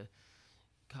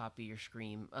copy your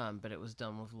scream. But it was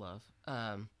done with love.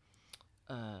 I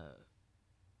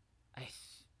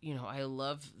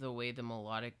love the way the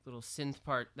melodic little synth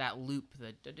part, that loop,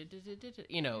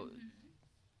 you know.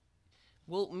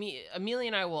 Amelia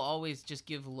and I will always just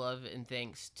give love and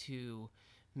thanks to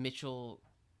Mitchell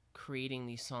creating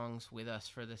these songs with us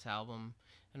for this album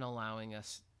and allowing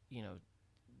us, you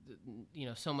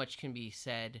know, so much can be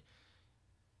said.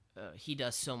 He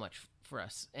does so much for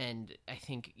us, and I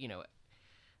think, you know,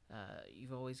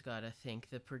 you've always got to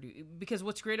thank the producer, because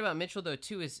what's great about Mitchell though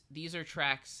too is these are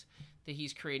tracks that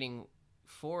he's creating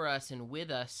for us and with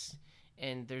us.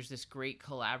 And there's this great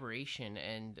collaboration,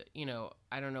 and, you know,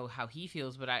 I don't know how he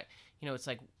feels, but it's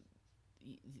like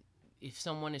if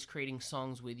someone is creating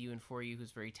songs with you and for you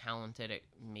who's very talented at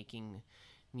making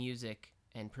music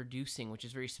and producing, which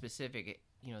is very specific,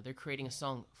 you know, they're creating a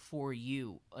song for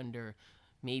you under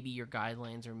maybe your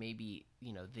guidelines or maybe,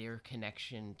 you know, their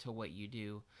connection to what you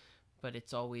do. But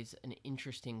it's always an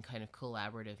interesting kind of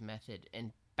collaborative method.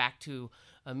 And back to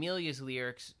Amelia's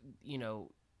lyrics, you know,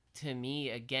 to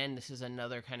me, again, this is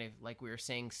another kind of, like we were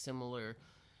saying, similar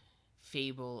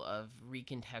fable of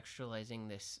recontextualizing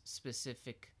this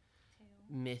specific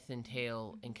myth and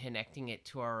tale and connecting it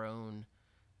to our own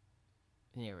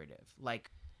narrative.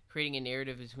 Like creating a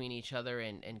narrative between each other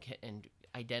and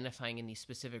identifying in these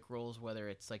specific roles, whether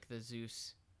it's like the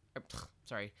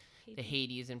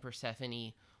Hades and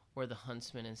Persephone, or the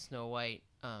huntsman in Snow White.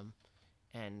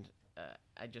 And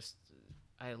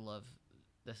I love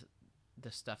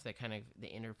the stuff that kind of the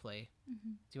interplay. Mm-hmm.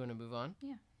 Do you want to move on?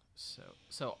 Yeah.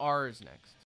 So R is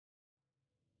next.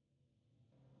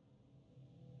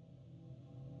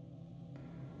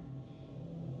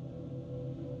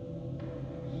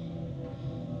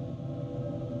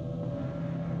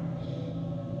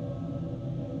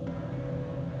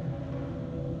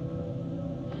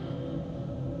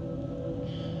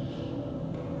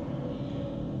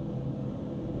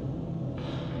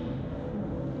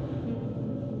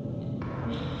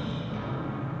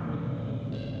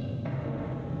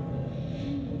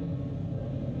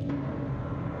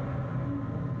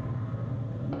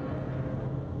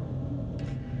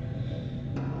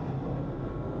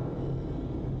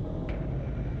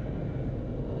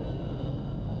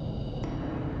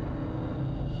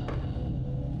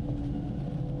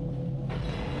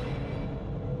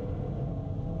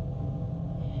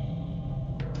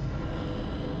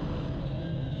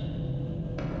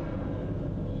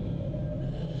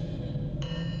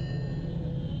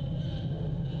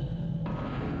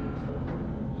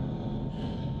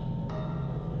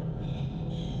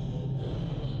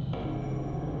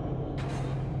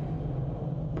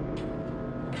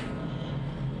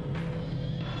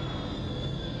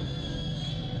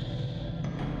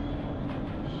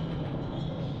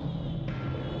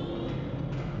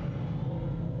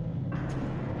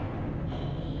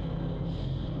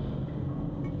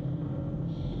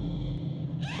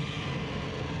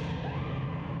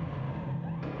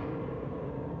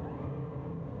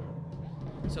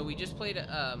 So we just played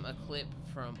a clip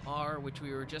from R, which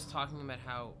we were just talking about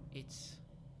how it's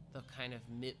the kind of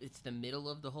it's the middle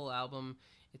of the whole album.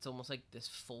 It's almost like this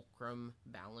fulcrum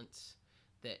balance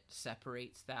that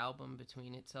separates the album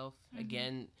between itself. Mm-hmm.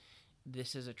 Again,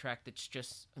 this is a track that's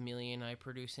just Emelia and I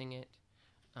producing it.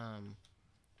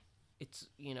 It's,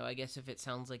 you know, I guess if it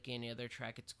sounds like any other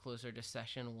track, it's closer to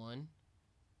session one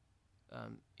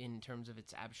in terms of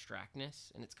its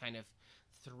abstractness, and it's kind of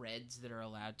threads that are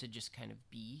allowed to just kind of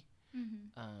be.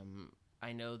 Mm-hmm.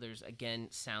 I know there's, again,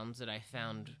 sounds that I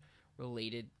found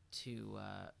related to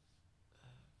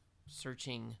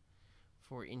searching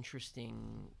for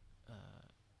interesting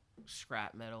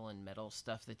scrap metal and metal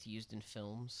stuff that's used in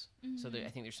films. Mm-hmm. So I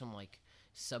think there's some like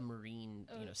submarine,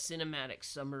 cinematic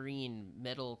submarine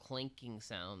metal clanking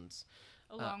sounds.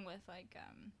 Along with like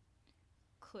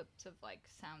clips of like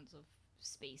sounds of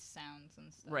space sounds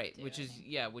and stuff. Right, too,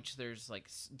 which there's like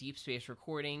deep space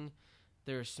recording.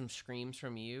 There's some screams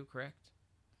from you, correct?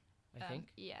 I think.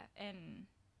 Yeah, and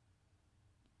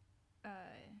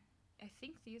I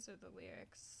think these are the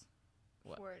lyrics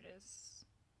for it is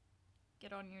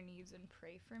 "Get on your knees and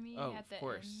pray for me." Oh, at the of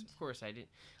course, end. of course. I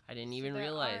didn't even there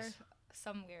realize. Are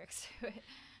some lyrics to it.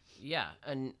 Yeah,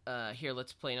 and here,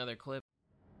 let's play another clip.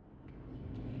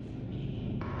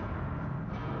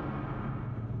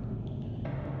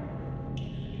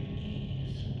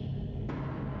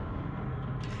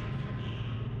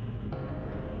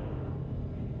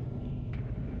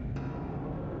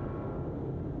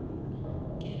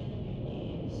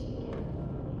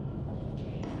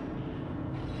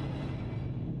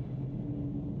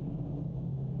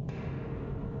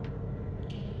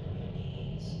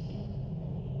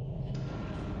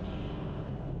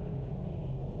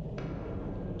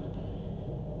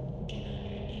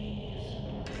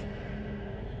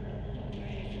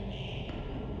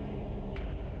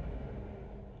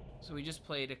 So we just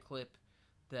played a clip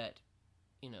that,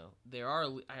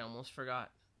 I almost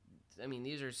forgot. I mean,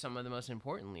 these are some of the most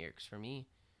important lyrics for me.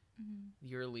 Mm-hmm.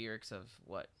 Your lyrics of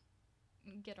what?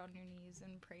 Get on your knees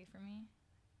and pray for me.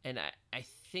 And I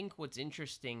think what's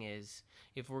interesting is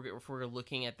if we're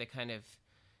looking at the kind of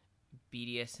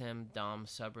BDSM Dom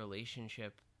sub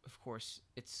relationship, of course,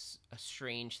 it's a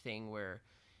strange thing where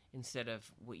instead of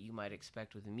what you might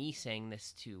expect with me saying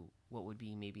this to what would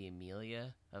be maybe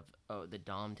Emelia of the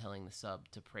Dom telling the sub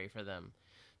to pray for them,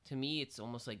 to me it's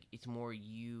almost like it's more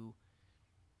you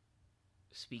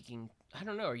speaking. I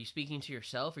don't know. Are you speaking to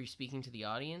yourself? Are you speaking to the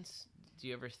audience? Do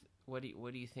you ever? What do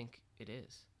you think it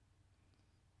is?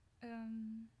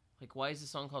 Like, why is the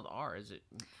song called R? Is it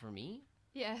for me?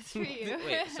 Yeah, it's for you.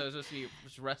 Wait, so it's supposed to be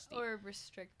Rusty or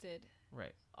restricted.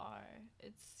 Right. R.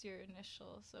 It's your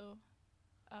initial, so.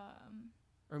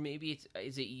 Or maybe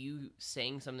is it you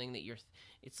saying something that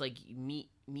it's like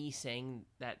me saying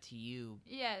that to you.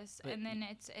 Yes, and then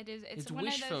it's one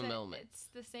wish of those fulfillment. It's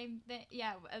the same thing,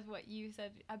 yeah, as what you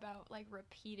said about like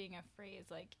repeating a phrase,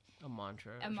 like a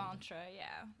mantra.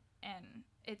 Yeah, and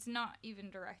it's not even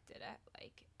directed at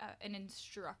like an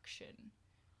instruction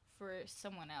for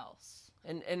someone else.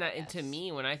 And to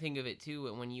me, when I think of it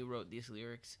too, when you wrote these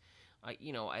lyrics,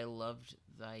 I loved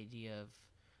the idea of,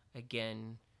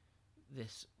 again,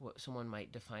 this, what someone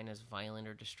might define as violent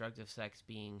or destructive sex,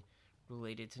 being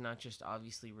related to not just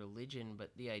obviously religion,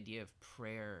 but the idea of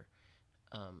prayer,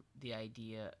 the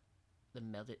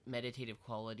meditative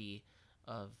quality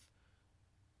of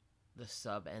the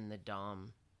sub and the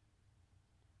dom,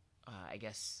 I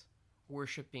guess,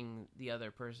 worshiping the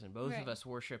other person, both of us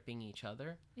worshiping each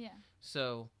other. Yeah.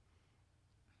 So,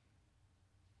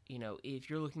 if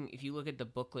you look at the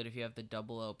booklet, if you have the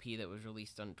double LP that was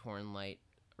released on Torn Light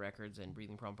Records and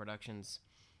Breathing Prom Productions,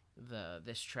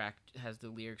 this track has the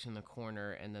lyrics in the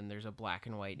corner, and then there's a black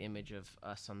and white image of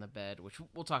us on the bed, which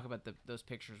we'll talk about those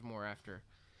pictures more after.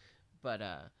 But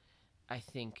I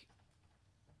think,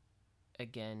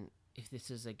 again, if this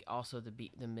is like also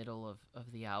the middle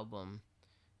of the album,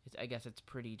 I guess it's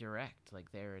pretty direct.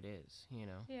 Like, there it is,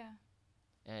 Yeah.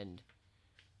 And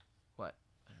what?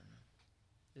 I don't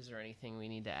know. Is there anything we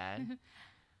need to add?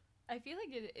 I feel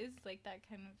like it is like that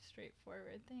kind of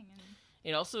straightforward thing. And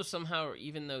it also somehow,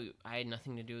 even though I had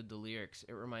nothing to do with the lyrics,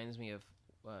 it reminds me of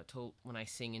when I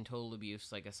sing in Total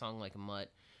Abuse, like a song like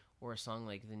Mutt, or a song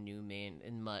like The New Man.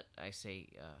 In Mutt, I say,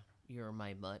 "You're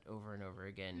my mutt" over and over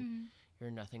again. Mm-hmm.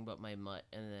 You're nothing but my mutt.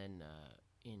 And then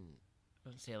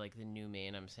let's say, like, The New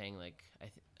Man, I'm saying, like,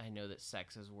 I know that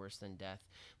sex is worse than death.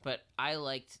 But I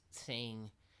liked saying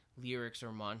lyrics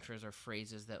or mantras or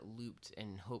phrases that looped,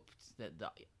 and hoped that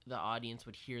the audience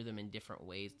would hear them in different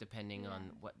ways depending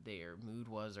on what their mood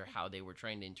was or how they were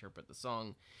trying to interpret the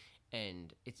song.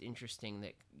 And it's interesting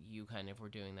that you kind of were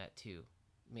doing that too.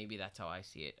 Maybe that's how I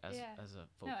see it as a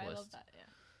vocalist. No, I love that,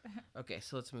 yeah. Okay,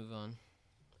 so let's move on.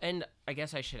 And I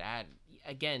guess I should add,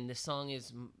 again, this song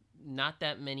is not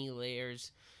that many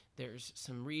layers. There's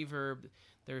some reverb.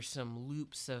 There's some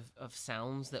loops of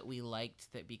sounds that we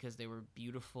liked, that because they were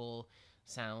beautiful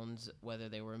sounds, whether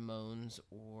they were moans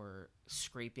or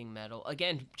scraping metal.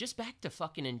 Again, just back to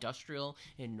fucking industrial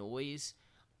and noise.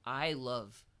 I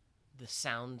love the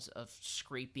sounds of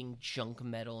scraping junk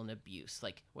metal and abuse.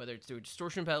 Like, whether it's through a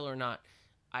distortion pedal or not,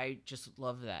 I just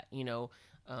love that.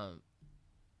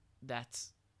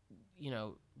 That's,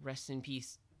 rest in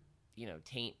peace,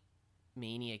 Taint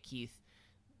Mania Keith.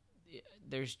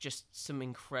 There's just some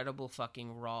incredible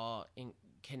fucking raw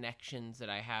connections that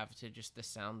I have to just the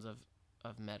sounds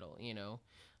of metal,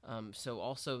 So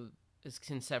also, as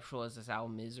conceptual as this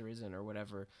album is or isn't or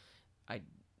whatever,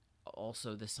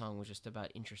 this song was just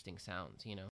about interesting sounds,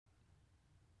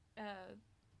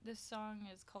 This song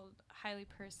is called Highly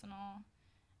Personal,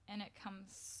 and it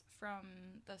comes from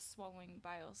the Swallowing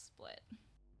Bile split.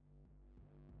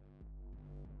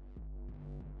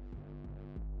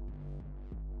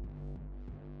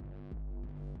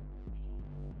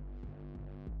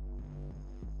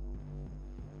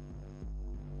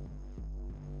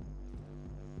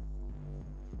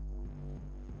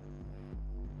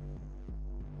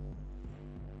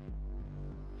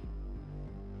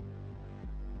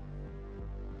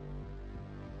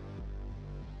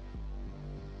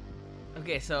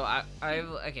 Okay, so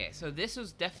so this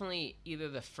was definitely either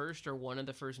the first or one of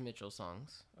the first Mitchell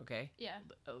songs, okay? Yeah.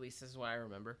 At least this is what I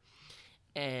remember.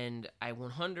 And I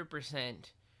 100%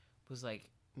 was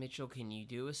like, Mitchell, can you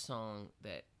do a song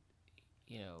that,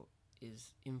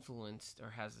 is influenced or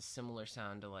has a similar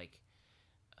sound to, like,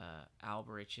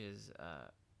 Alberich's,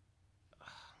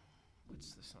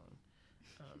 what's the song?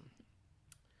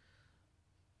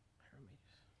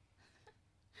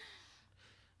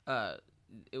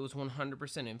 It was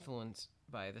 100% influenced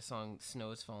by the song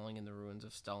 "Snow is Falling in the Ruins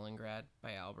of Stalingrad"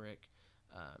 by Alberich.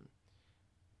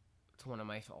 It's one of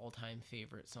my all-time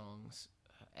favorite songs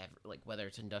ever, like, whether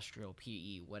it's industrial,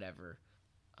 PE, whatever.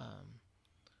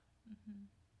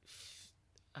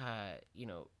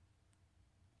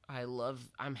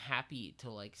 I'm happy to,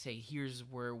 like, say, here's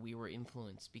where we were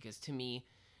influenced, because to me,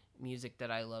 music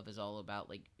that I love is all about,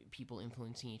 like, people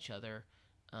influencing each other,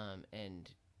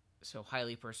 and so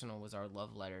Highly Personal was our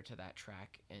love letter to that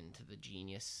track and to the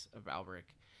genius of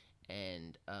Alberich.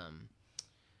 And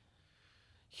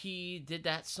he did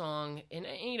that song, and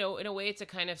in a way it's a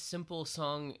kind of simple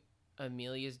song.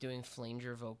 Emelia's doing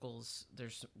flanger vocals.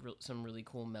 There's some really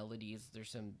cool melodies. There's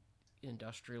some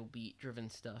industrial beat driven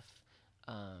stuff.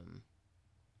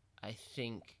 I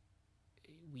think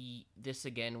this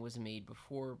again was made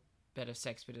before Bed of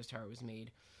Sex, Bit of Tar was made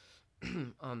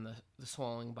on the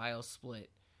Swallowing Bile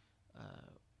split,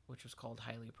 which was called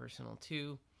Highly Personal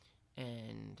too.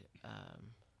 And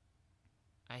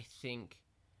I think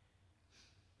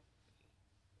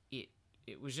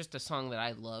it was just a song that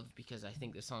I loved because I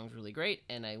think the song's really great,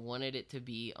 and I wanted it to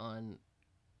be on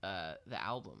the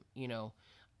album. You know,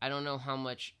 I don't know how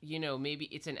much, you know, maybe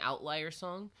it's an outlier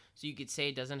song, so you could say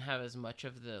it doesn't have as much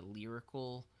of the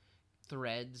lyrical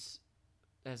threads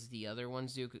as the other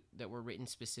ones do that were written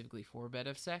specifically for Bed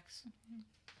of Sex. Mm-hmm.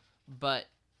 But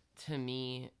to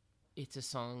me, it's a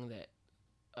song that,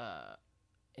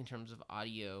 in terms of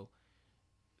audio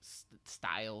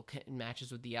style,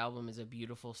 matches with the album, is a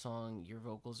beautiful song. Your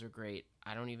vocals are great.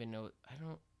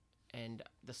 And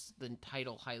the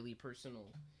title, Highly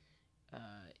Personal,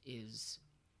 is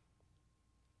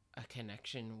a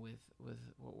connection with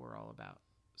what we're all about.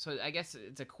 So I guess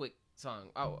it's a quick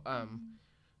song.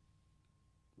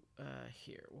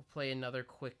 Here, we'll play another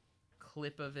quick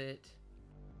clip of it.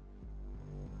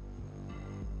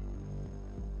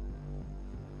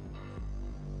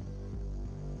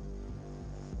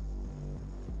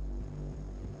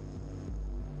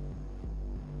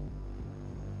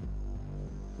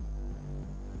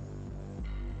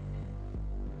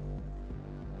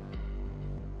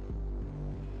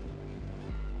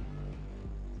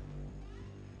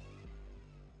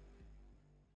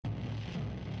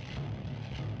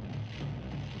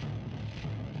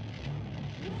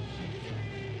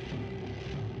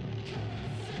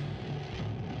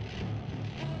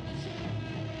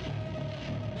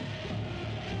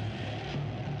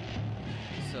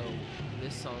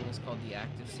 Song is called The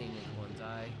Act of Seeing with One's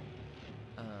Eye.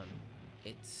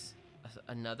 It's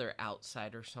another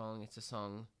outsider song. It's a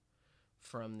song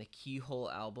from the Keyhole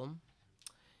album,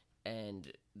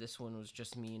 and this one was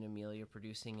just me and Emelia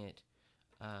producing it,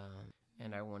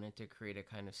 and I wanted to create a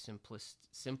kind of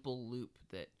simple loop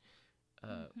that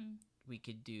we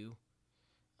could do.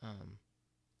 I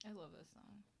love this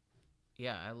song.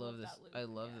 Yeah, I love this. I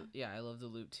love the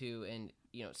loop too, and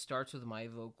you know, it starts with my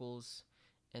vocals,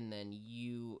 and then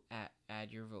you add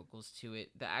your vocals to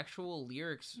it. The actual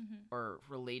lyrics are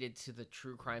related to the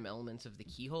true crime elements of the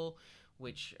Keyhole,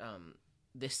 which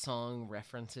this song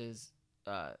references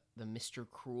the Mr.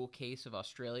 Cruel case of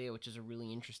Australia, which is a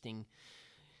really interesting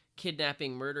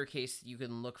kidnapping murder case you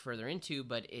can look further into,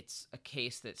 but it's a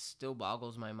case that still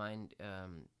boggles my mind.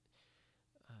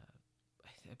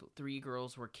 3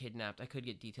 girls were kidnapped. I could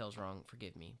get details wrong,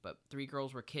 forgive me, but 3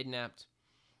 girls were kidnapped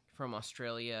from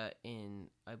Australia in,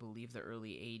 I believe, the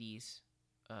early 80s,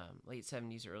 late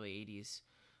 70s, early 80s.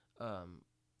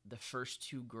 The first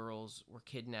 2 girls were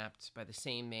kidnapped by the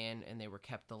same man, and they were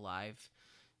kept alive.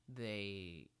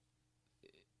 They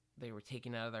were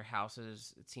taken out of their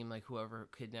houses. It seemed like whoever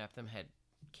kidnapped them had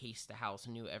cased the house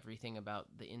and knew everything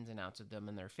about the ins and outs of them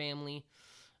and their family.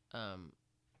 But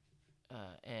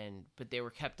they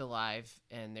were kept alive,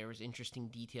 and there was interesting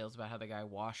details about how the guy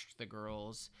washed the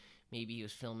girls. Maybe he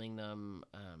was filming them.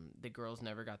 The girls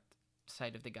never got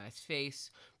sight of the guy's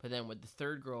face. But then with the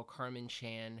 3rd girl, Carmen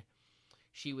Chan,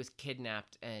 she was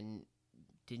kidnapped and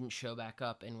didn't show back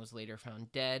up and was later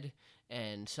found dead.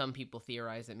 And some people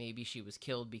theorize that maybe she was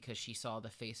killed because she saw the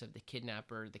face of the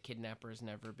kidnapper. The kidnapper has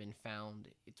never been found.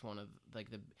 It's one of, like,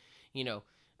 the, you know,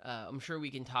 I'm sure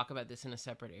we can talk about this in a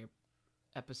separate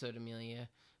episode, Emelia.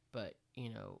 But, you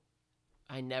know,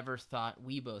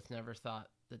 we both never thought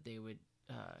that they would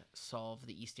solve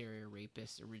the East Area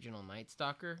Rapist original Night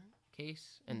Stalker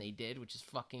case, and they did, which is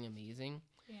fucking amazing.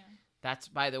 Yeah. That's,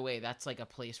 by the way, that's like a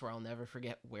place where I'll never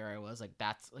forget where I was. Like,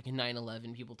 that's like in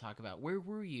 9/11, people talk about, where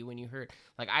were you when you heard?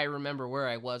 Like, I remember where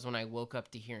I was when I woke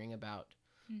up to hearing about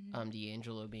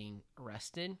D'Angelo being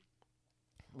arrested.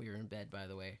 We were in bed, by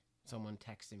the way. Someone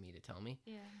texted me to tell me.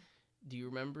 Yeah. Do you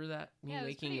remember that? Me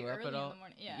waking you up at all?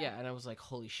 Yeah, and I was like,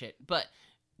 holy shit. But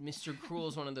Mr. Cruel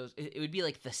is one of those, it would be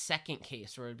like the 2nd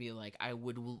case where it'd be like, I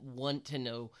would want to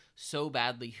know so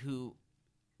badly who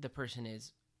the person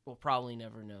is. We'll probably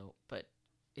never know, but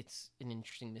it's an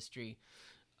interesting mystery.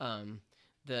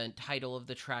 The title of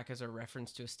the track is a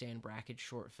reference to a Stan Brakhage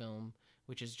short film,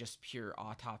 which is just pure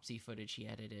autopsy footage he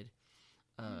edited.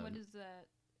 What is that?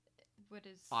 What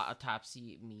is...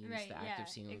 Autopsy means the act of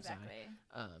seeing one's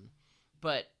eye.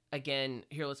 But again,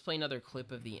 here, let's play another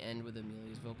clip of the end with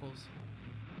Emelia's vocals.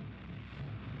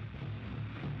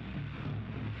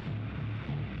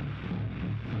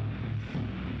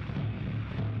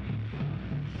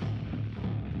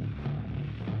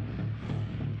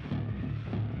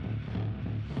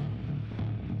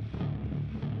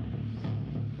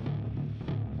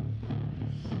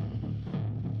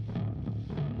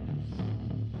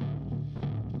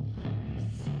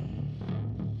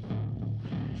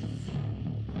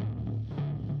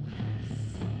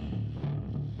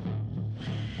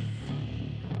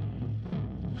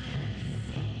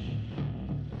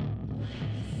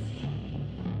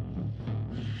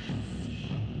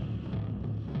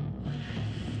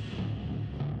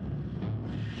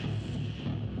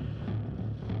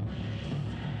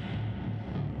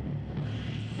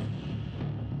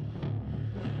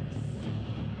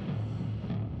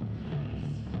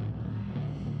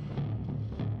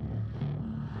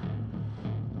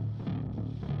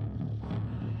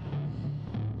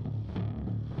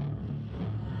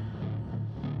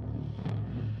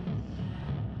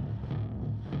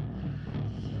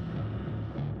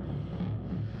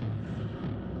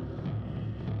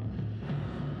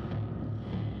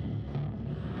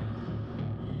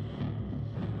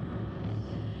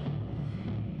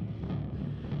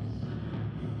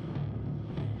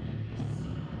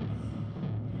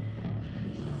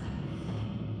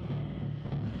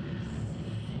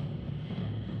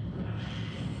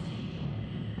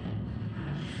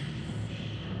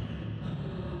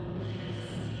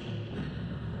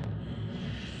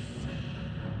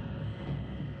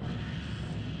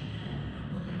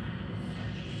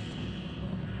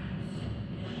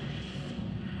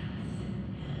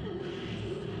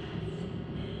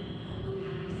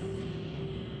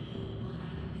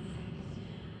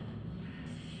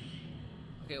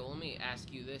 Okay, well, let me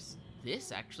ask you this.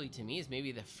 This actually, to me, is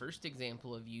maybe the first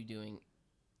example of you doing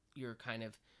your kind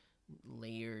of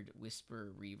layered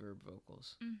whisper reverb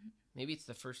vocals. Mm-hmm. Maybe it's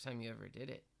the first time you ever did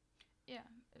it. Yeah,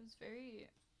 it was very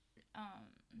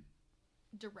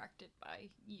directed by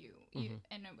you. Mm-hmm.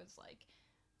 And it was like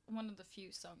one of the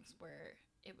few songs where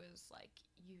it was like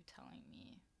you telling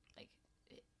me like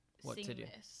what sing to do.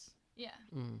 This. Yeah.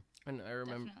 Mm-hmm. And I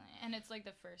remember, definitely. And it's like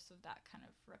the first of that kind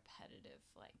of repetitive,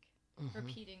 like mm-hmm.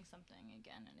 repeating something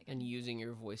again and again, and using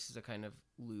your voice as a kind of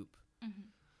loop.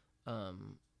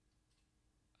 Mm-hmm.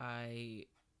 I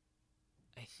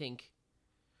think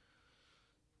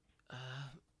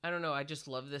I don't know. I just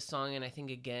love this song, and I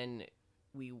think again,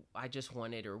 we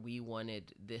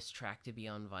wanted this track to be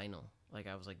on vinyl. Like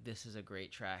I was like, this is a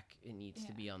great track. It needs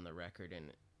to be on the record,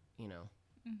 and you know.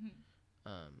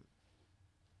 Mm-hmm.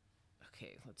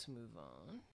 Okay, let's move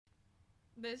on.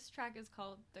 This track is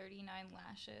called 39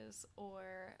 Lashes,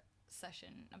 or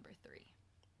session number 3.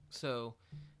 So,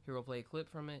 here we'll play a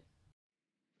clip from it.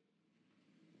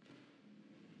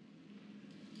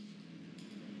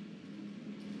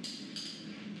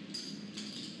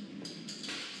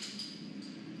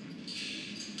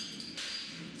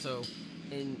 So,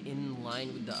 in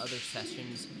line with the other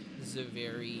sessions, this is a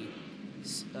very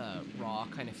raw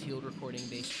kind of field recording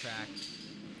based track.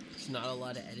 It's not a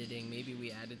lot of editing. Maybe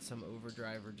we added some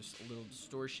overdrive or just a little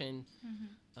distortion.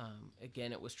 Mm-hmm.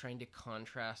 Again, it was trying to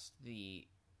contrast the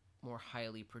more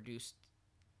highly produced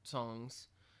songs.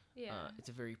 Yeah. It's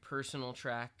a very personal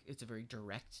track. It's a very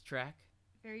direct track.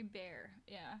 Very bare,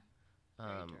 yeah.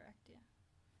 Very direct, yeah.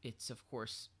 It's, of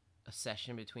course, a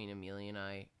session between Emelia and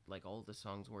I, like all the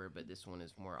songs were, but this one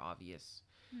is more obvious.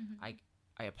 Mm-hmm.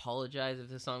 I apologize if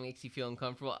the song makes you feel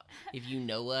uncomfortable. If you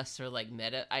know us or like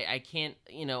met us, I can't,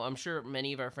 I'm sure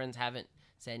many of our friends haven't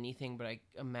said anything, but I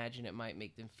imagine it might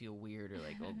make them feel weird or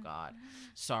like, oh God,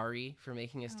 sorry for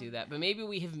making us do that. But maybe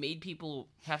we have made people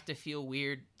have to feel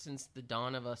weird since the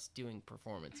dawn of us doing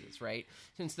performances, right?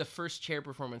 Since the first chair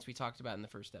performance we talked about in the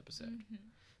first episode. Mm-hmm.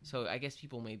 So I guess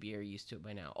people maybe are used to it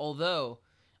by now. Although,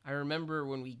 I remember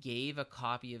when we gave a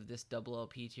copy of this double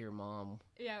LP to your mom.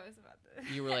 Yeah, it was about this.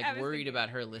 You were like worried about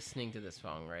her listening to this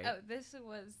song, right? Oh, this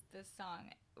was the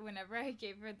song. Whenever I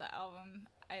gave her the album,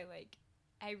 I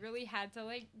really had to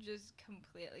just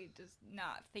completely just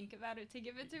not think about it to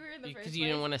give it to her in the first place. Because you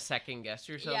didn't want to second guess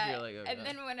yourself. Yeah, You're like, oh, and God.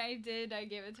 then when I did, I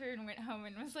gave it to her and went home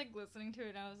and was listening to it.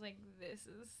 And I was like, this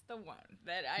is the one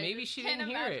that I maybe just she can't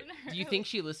didn't hear it. her. Do you think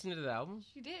she listened to the album?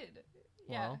 She did.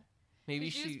 Wow. Yeah.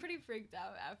 Maybe she was pretty freaked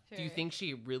out after. Do you think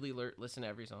she really listened to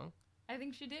every song? I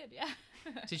think she did, yeah.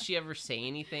 Did she ever say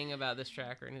anything about this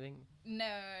track or anything?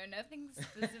 No, nothing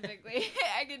specifically.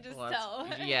 I could just tell.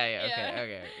 Yeah,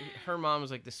 okay. Her mom was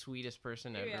like the sweetest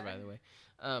person ever, by the way.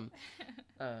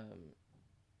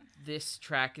 This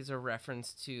track is a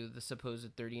reference to the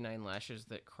supposed 39 lashes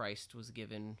that Christ was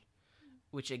given,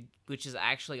 which is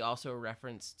actually also a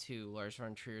reference to Lars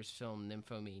von Trier's film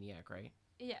Nymphomaniac, right?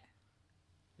 Yeah.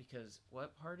 Because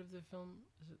what part of the film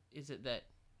is it that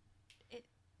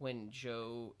when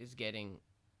Jo is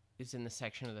in the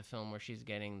section of the film where she's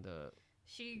getting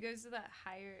she goes to that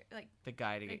higher, the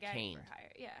guy to get caned. For higher.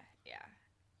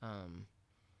 Yeah.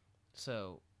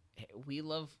 So we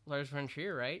love Lars von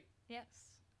Trier, right? Yes.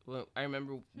 Well, I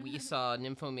remember we saw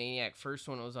Nymphomaniac first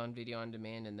when it was on video on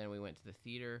demand, and then we went to the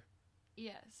theater.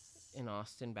 Yes. In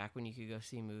Austin, back when you could go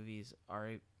see movies.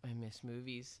 I miss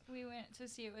movies. We went to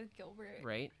see it with Gilbert.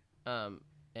 Right.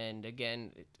 And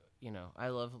again, I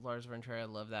love Lars von Trier. I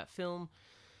love that film.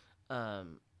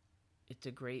 It's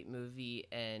a great movie,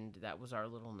 and that was our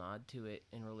little nod to it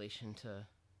in relation to,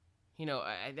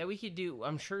 that we could do.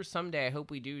 I'm sure someday. I hope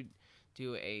we do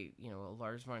a a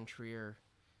Lars von Trier.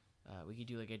 We could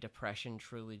do like a Depression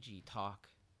trilogy talk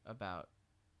about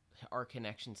our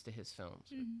connections to his films.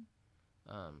 Mm-hmm.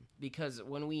 Because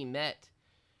when we met,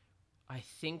 I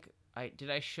think did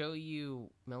I show you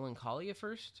Melancholia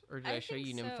first, or did I show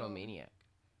you Nymphomaniac?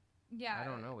 Yeah, I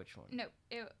don't know which one. No,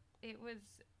 it was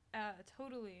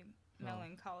totally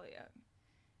Melancholia.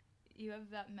 You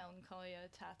have that Melancholia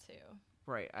tattoo.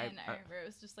 Right. I remember it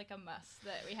was just like a mess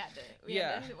that we had to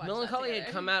watch. Melancholia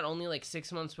had come out only like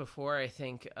 6 months before, I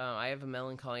think. I have a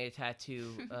Melancholia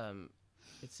tattoo.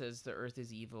 It says, "The earth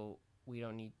is evil. We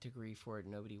don't need to grieve for it.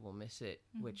 Nobody will miss it,"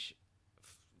 mm-hmm. Which,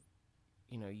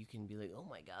 you can be like, oh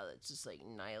my God, that's just like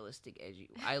nihilistic, edgy.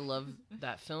 I love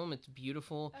that film. It's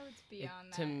beautiful. Oh, it's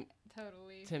beyond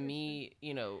totally. To me,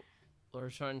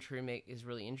 Lars von Trier is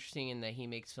really interesting in that he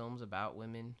makes films about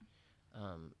women.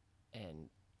 And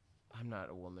I'm not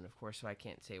a woman, of course, so I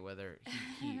can't say whether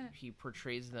he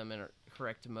portrays them in a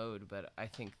correct mode, but I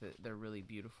think that they're really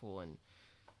beautiful. And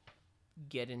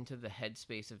get into the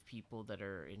headspace of people that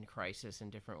are in crisis in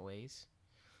different ways.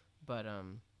 But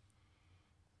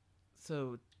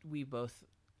so we both,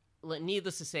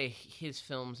 needless to say, his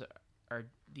films are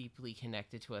deeply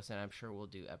connected to us, and I'm sure we'll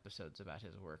do episodes about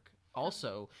his work.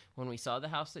 Also, when we saw the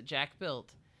house that Jack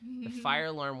built, the fire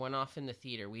alarm went off in the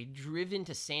theater. We'd driven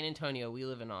to San Antonio, we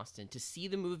live in Austin, to see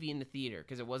the movie in the theater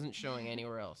because it wasn't showing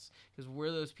anywhere else. Because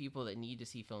we're those people that need to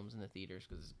see films in the theaters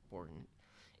because it's important.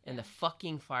 And the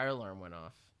fucking fire alarm went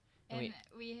off. And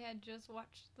we had just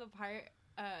watched the part,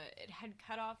 it had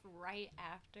cut off right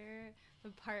after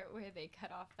the part where they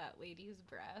cut off that lady's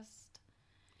breast.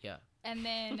 Yeah. And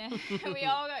then we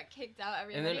all got kicked out.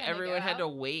 And then everyone had to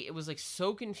wait. It was like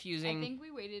so confusing. I think we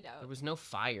waited out. There was no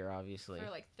fire, obviously. For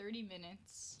like 30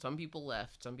 minutes. Some people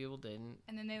left. Some people didn't.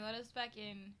 And then they let us back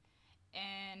in.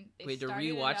 And they we had to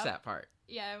rewatch that part.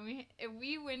 Yeah,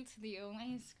 we went to the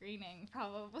only screening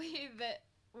probably that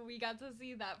we got to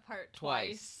see that part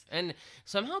twice. And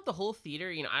somehow the whole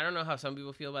theater, you know, I don't know how some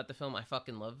people feel about the film. I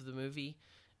fucking love the movie.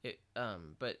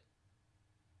 But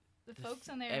the folks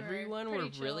in there everyone were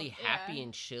really chill. happy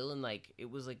and chill, and like it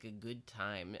was like a good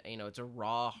time. You know, it's a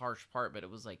raw, harsh part, but it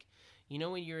was like, you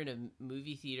know, when you're in a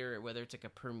movie theater, whether it's like a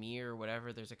premiere or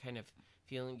whatever, there's a kind of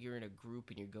feeling you're in a group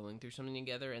and you're going through something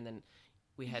together. And then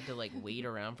we had to like wait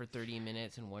around for 30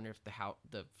 minutes and wonder if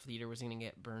the theater was going to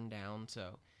get burned down.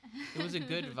 So it was a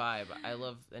good vibe.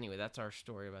 Anyway, that's our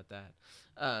story about that.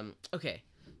 Okay,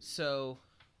 so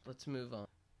let's move on.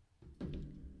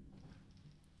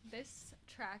 This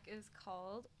track is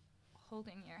called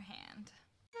Holding Your Hand.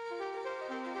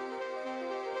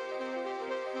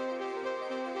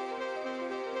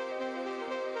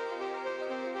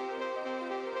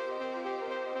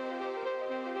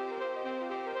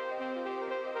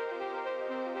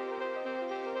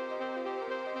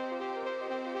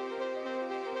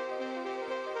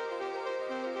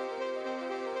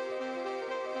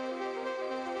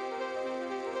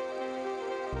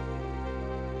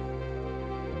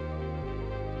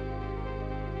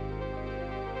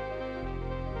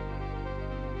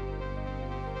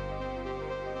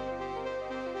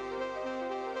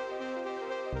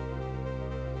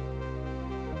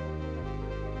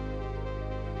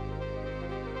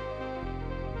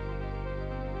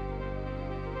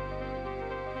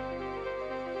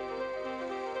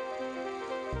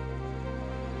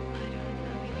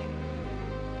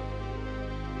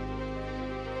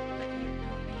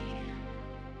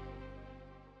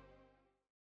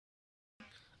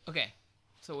 Okay,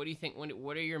 so what do you think?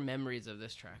 What are your memories of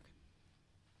this track?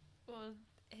 Well,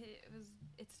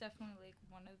 it's definitely like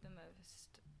one of the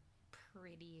most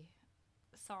pretty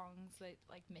songs that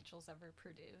like Mitchell's ever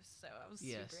produced. So I was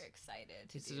super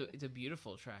excited. It's a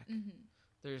beautiful track. Mm-hmm.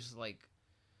 There's like,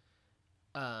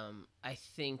 I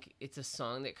think it's a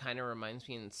song that kind of reminds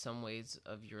me in some ways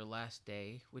of Your Last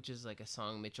Day, which is like a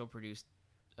song Mitchell produced.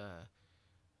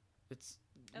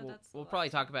 We'll probably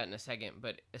talk about it in a second,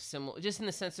 but a similar, just in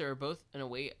the sense that they're both, in a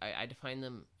way, I define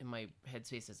them in my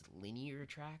headspace as linear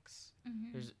tracks.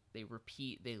 Mm-hmm. They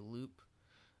repeat, they loop.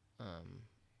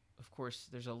 Of course,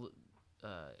 there's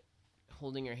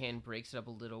Holding Your Hand breaks it up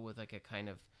a little with like a kind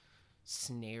of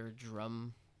snare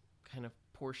drum kind of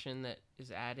portion that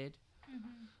is added.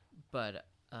 Mm-hmm. But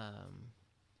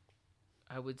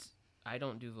I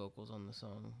don't do vocals on the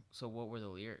song. So what were the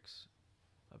lyrics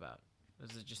about?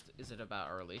 Is it about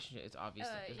our relationship? It's obvious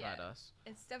that it's about us.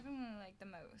 It's definitely like the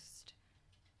most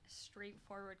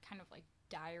straightforward kind of like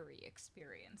diary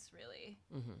experience, really,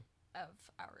 of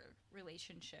our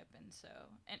relationship,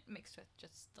 and mixed with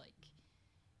just like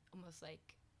almost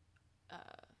like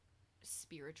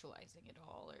spiritualizing it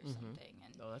all or something.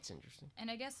 And that's interesting. And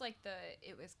I guess like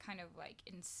it was kind of like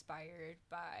inspired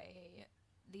by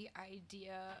the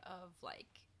idea of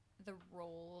like the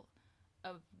role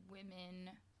of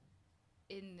women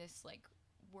in this like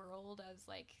world as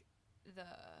like the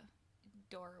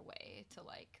doorway to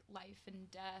like life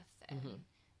and death, and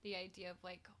the idea of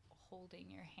like holding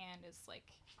your hand is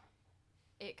like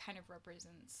it kind of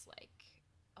represents like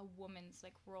a woman's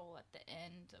like role at the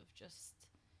end of just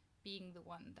being the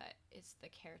one that is the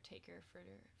caretaker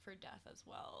for death as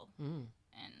well.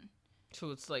 And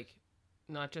so it's like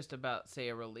not just about, say,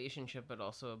 a relationship, but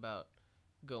also about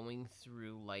going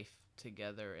through life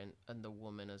together, and the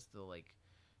woman as the like,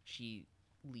 she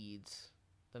leads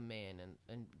the man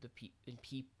and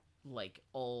like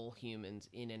all humans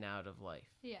in and out of life.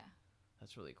 Yeah,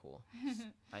 that's really cool.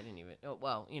 I didn't even. Oh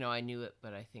well, you know, I knew it,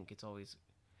 but I think it's always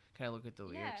kind of look at the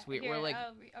lyrics. We're like,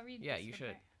 I'll read. Yeah, you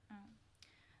should.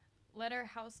 Let our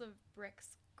house of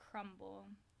bricks crumble.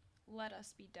 Let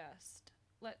us be dust.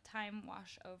 Let time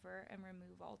wash over and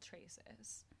remove all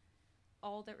traces.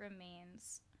 all that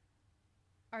remains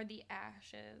are the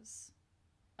ashes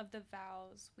of the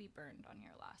vows we burned on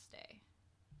your last day.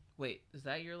 Wait, is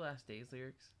that your last day's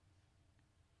lyrics?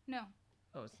 No.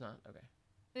 Oh, it's not? Okay.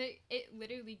 It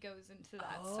literally goes into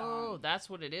that song. Oh, that's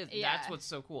what it is. Yeah. That's what's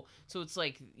so cool. So it's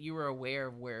like you were aware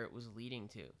of where it was leading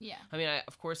to. Yeah. I mean,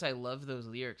 of course, I love those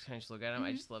lyrics. Can I just look at them? Mm-hmm.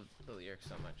 I just love the lyrics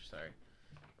so much. Sorry.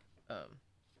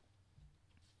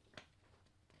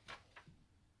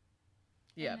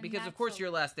 Yeah, because of course your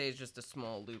last day is just a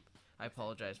small loop. I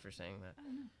apologize for saying that.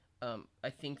 Oh, no. I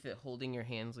think that Holding Your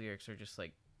Hands lyrics are just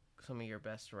like some of your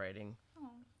best writing.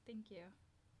 Oh, thank you.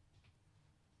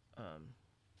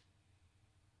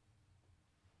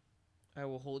 I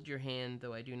will hold your hand,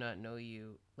 though I do not know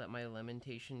you. Let my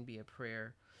lamentation be a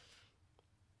prayer,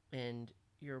 and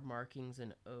your markings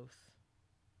an oath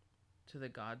to the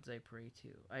gods I pray to.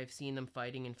 I have seen them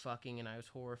fighting and fucking, and I was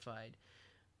horrified.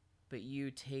 But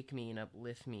you take me and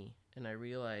uplift me, and I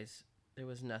realize there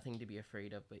was nothing to be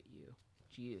afraid of but you.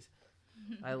 Jeez.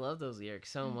 I love those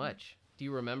lyrics so much. Do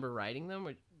you remember writing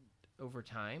them over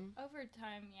time? Over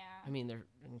time, yeah. I mean, they're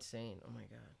insane. Oh, my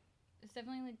God. It's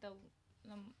definitely like the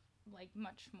like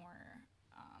much more,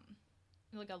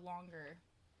 like a longer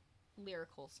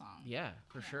lyrical song. Yeah,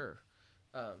 for sure.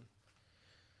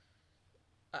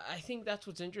 I think that's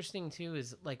what's interesting too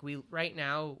is like right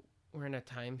now we're in a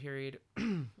time period,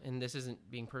 and this isn't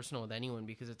being personal with anyone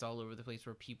because it's all over the place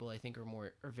where people I think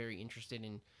are very interested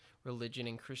in religion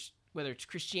and whether it's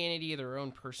Christianity or their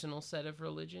own personal set of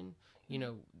religion. You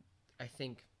know, I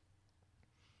think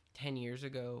 10 years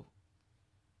ago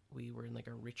we were in like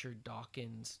a Richard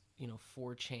Dawkins,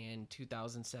 4chan,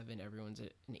 2007, everyone's an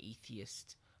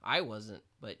atheist. I wasn't,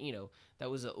 but, that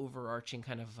was an overarching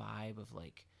kind of vibe of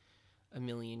like a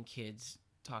million kids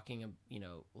talking,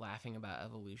 laughing about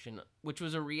evolution, which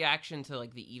was a reaction to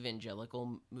like the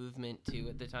evangelical movement too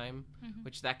at the time,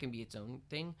 which that can be its own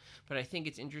thing. But I think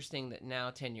it's interesting that now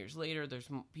 10 years later,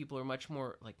 people are much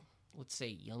more like, let's say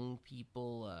young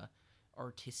people,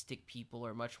 artistic people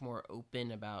are much more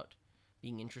open about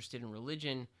being interested in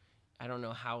religion. I don't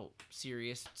know how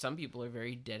serious. Some people are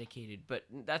very dedicated, but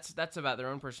that's about their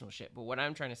own personal shit. But what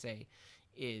I'm trying to say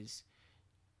is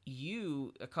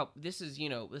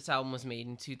this album was made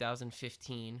in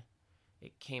 2015.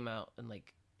 It came out in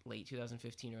like late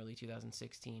 2015, early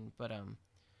 2016. But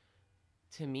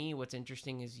to me, what's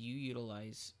interesting is you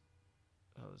utilize.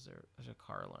 Oh, there's a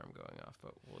car alarm going off,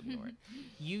 but we'll ignore it.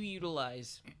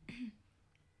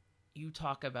 You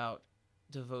talk about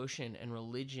devotion and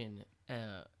religion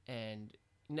and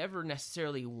never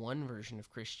necessarily one version of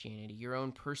Christianity, your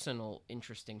own personal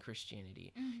interest in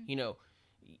Christianity.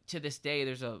 To this day,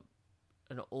 there's an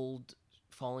old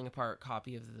falling apart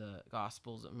copy of the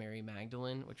Gospels of Mary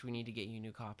Magdalene, which we need to get you a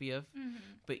new copy of.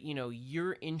 But,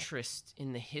 your interest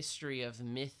in the history of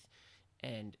myth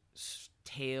and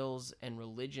tales and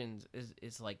religions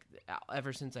is like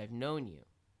ever since I've known you.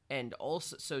 And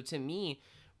also, so to me,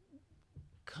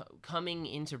 coming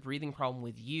into Breathing Problem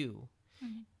with you,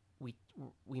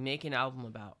 we make an album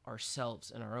about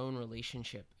ourselves and our own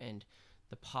relationship and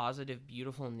the positive,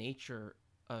 beautiful nature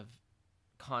of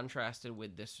contrasted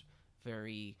with this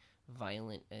very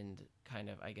violent and kind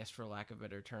of, I guess for lack of a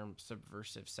better term,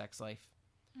 subversive sex life.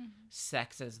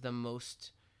 Sex as the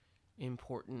most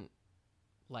important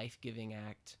life-giving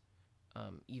act,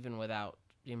 even without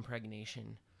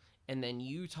impregnation. And then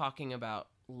you talking about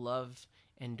love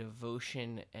and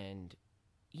devotion and,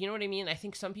 you know what I mean? I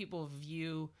think some people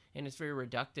view, and it's very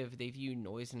reductive, they view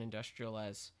noise and industrial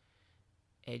as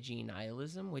edgy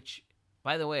nihilism, which,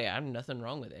 by the way, I have nothing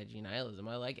wrong with edgy nihilism.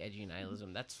 I like edgy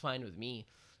nihilism. That's fine with me.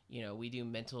 We do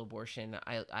mental abortion.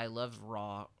 I love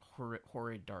raw,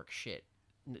 horrid, dark shit.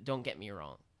 Don't get me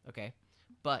wrong, okay?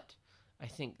 But I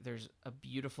think there's a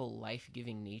beautiful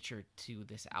life-giving nature to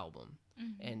this album,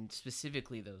 and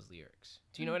specifically those lyrics.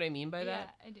 Do you know what I mean by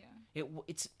that? Yeah, I do.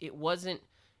 It wasn't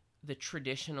the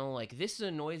traditional, like, this is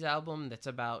a noise album that's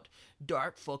about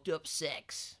dark, fucked up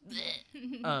sex.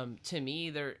 To me,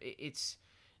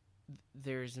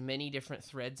 there's many different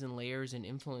threads and layers and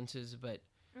influences, but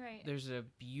there's a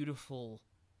beautiful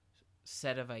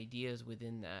set of ideas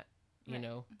within that.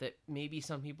 That maybe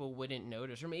some people wouldn't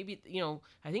notice, or maybe,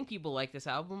 I think people like this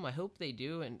album. I hope they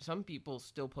do. And some people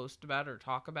still post about it or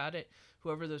talk about it,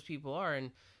 whoever those people are.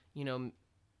 And,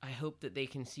 I hope that they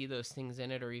can see those things in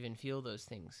it or even feel those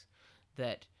things,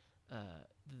 that,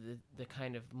 the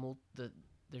kind of,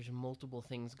 there's multiple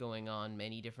things going on,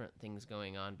 many different things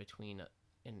going on between,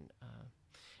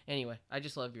 anyway, I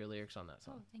just love your lyrics on that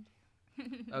song. Oh, thank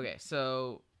you. Okay.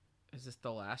 So, is this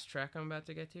the last track I'm about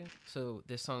to get to? So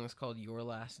this song is called Your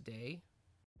Last Day.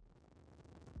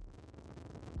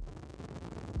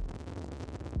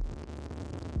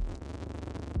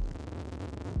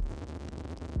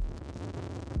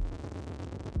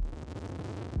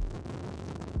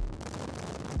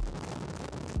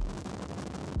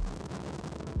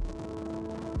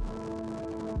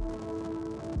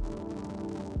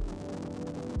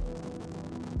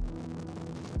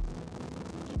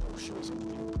 show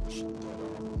something passion that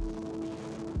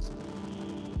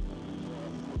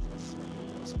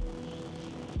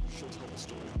she'll tell the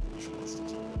story she wants to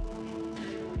tell.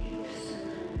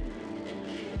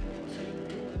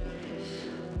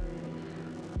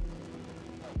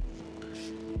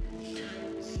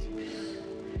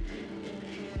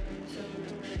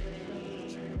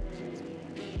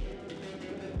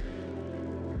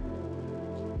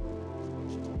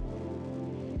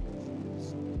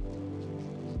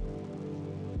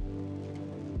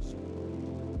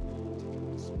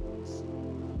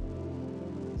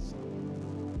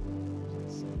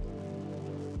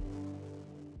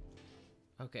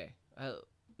 Okay.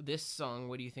 This song,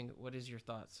 what do you think? What is your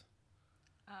thoughts?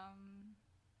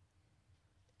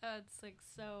 It's like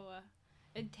so.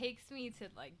 It takes me to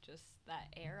like just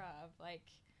that era of like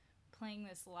playing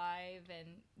this live,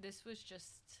 and this was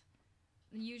just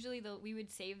usually we would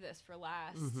save this for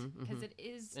last because it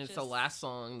is. And it's just, the last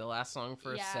song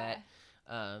for a set.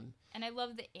 And I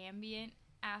love the ambient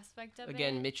aspect of it.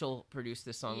 Again, Mitchell produced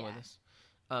this song with us.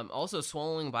 Also,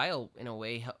 Swallowing Bile in a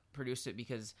way produced it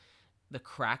because the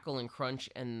crackle and crunch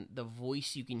and the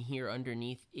voice you can hear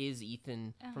underneath is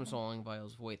Ethan from Swallowing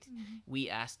Bile's voice. We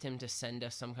asked him to send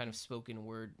us some kind of spoken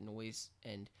word noise,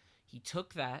 and he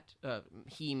took that,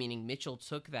 he meaning Mitchell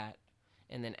took that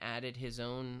and then added his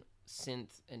own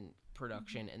synth and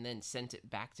production and then sent it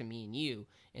back to me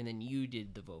and then you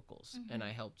did the vocals and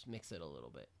I helped mix it a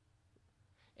little bit.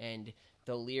 And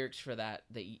the lyrics for that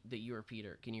you repeat,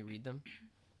 can you read them?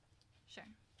 Sure.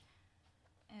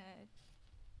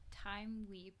 Time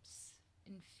weeps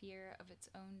in fear of its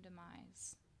own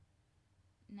demise.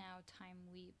 Now time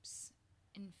weeps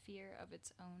in fear of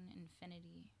its own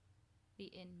infinity.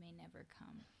 The end may never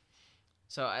come.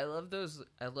 So I love those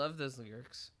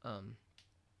lyrics.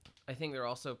 I think they're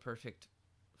also perfect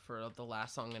for the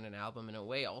last song in an album in a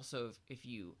way. Also, if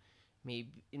you maybe,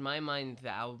 in my mind, the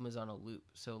album is on a loop.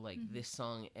 So like this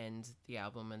song ends the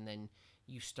album and then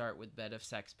you start with Bed of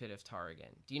Sex, Pit of Tar again.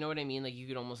 Do you know what I mean? Like you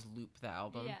could almost loop the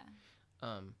album.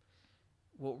 Yeah.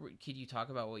 Could you talk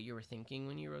about what you were thinking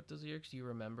when you wrote those lyrics? Do you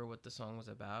remember what the song was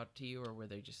about to you, or were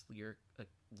they just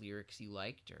lyrics you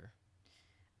liked, or?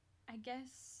 I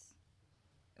guess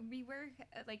we were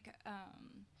like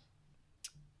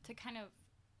to kind of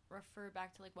refer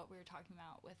back to like what we were talking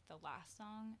about with the last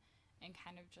song, and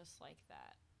kind of just like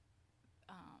that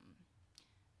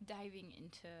diving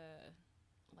into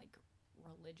like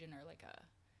religion or like a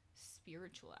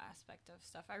spiritual aspect of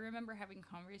stuff. I remember having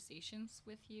conversations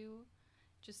with you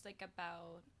just like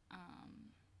about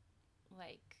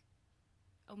like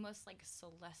almost like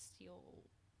celestial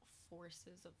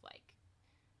forces of like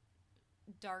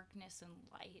darkness and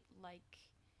light, like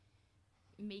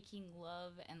making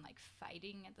love and like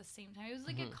fighting at the same time. It was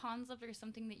like a concept or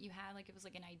something that you had, like it was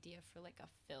like an idea for like a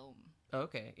film.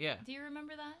 Okay, yeah. Do you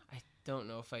remember that? I don't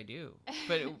know if I do,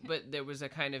 but there was a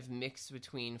kind of mix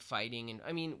between fighting and,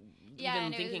 I mean, yeah, even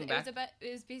and thinking back,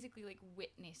 it was basically like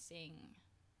witnessing,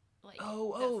 like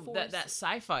that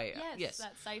sci-fi. Yes,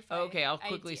 that sci-fi. Okay, I'll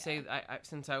quickly idea. say I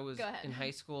since I was Go ahead. in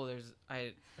high school, I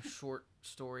had a short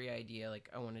story idea. Like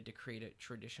I wanted to create a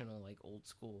traditional, like old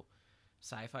school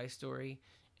sci-fi story,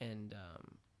 and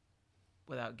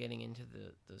without getting into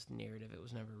this narrative, it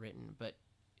was never written, but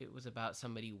it was about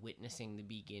somebody witnessing the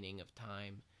beginning of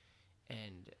time,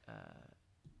 and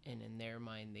in their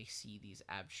mind they see these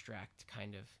abstract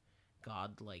kind of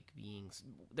godlike beings.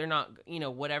 They're not,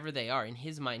 whatever they are. In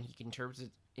his mind, he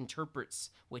interprets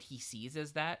what he sees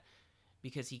as that,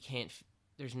 because he can't.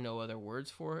 There's no other words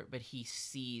for it, but he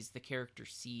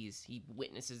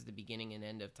witnesses the beginning and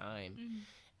end of time.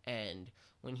 And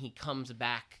when he comes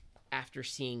back after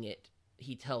seeing it,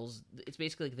 it's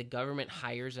basically like the government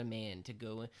hires a man to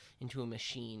go into a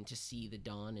machine to see the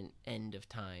dawn and end of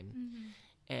time.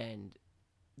 And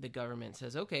the government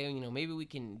says, okay, maybe we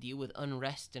can deal with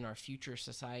unrest in our future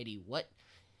society. What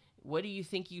do you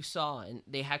think you saw? And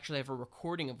they actually have a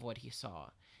recording of what he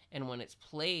saw. And when it's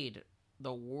played,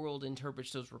 the world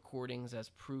interprets those recordings as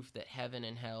proof that heaven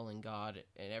and hell and God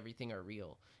and everything are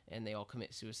real. And they all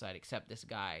commit suicide except this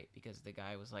guy, because the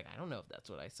guy was like, I don't know if that's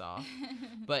what I saw.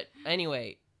 But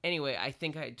anyway, I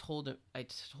think I told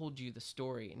you the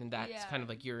story, and that's kind of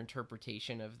like your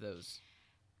interpretation of those.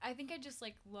 I think I just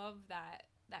like love that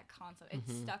concept. It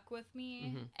stuck with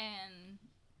me, and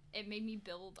it made me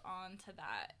build on to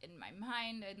that in my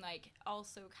mind, and like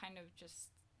also kind of just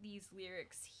these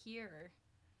lyrics here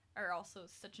are also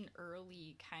such an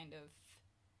early kind of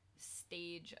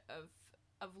stage of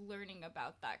of learning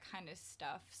about that kind of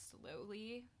stuff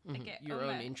slowly. Like your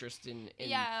own interest in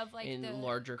of like in the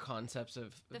larger concepts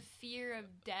of the fear of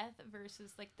death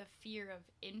versus like the fear of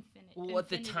infinite. Well, at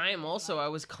the time also, like, I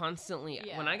was constantly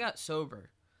when I got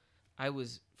sober, I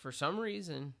was, for some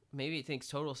reason, maybe it makes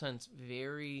total sense,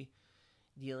 very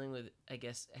dealing with, I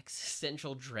guess,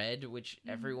 existential dread, which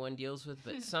everyone deals with,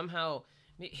 but somehow,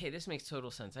 hey, this makes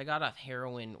total sense. I got off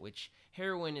heroin, which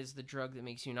heroin is the drug that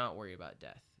makes you not worry about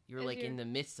death. You're like in the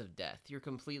midst of death. You're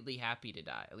completely happy to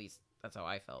die. At least that's how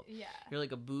I felt. Yeah. You're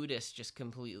like a Buddhist, just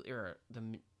completely, or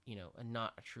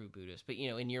not a true Buddhist, but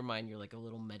in your mind, you're like a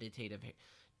little meditative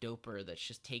doper that's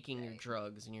just taking your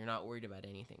drugs and you're not worried about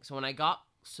anything. So when I got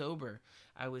sober,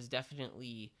 I was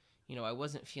definitely, I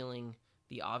wasn't feeling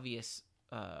the obvious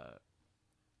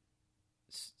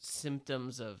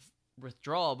symptoms of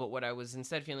withdrawal, but what I was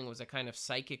instead feeling was a kind of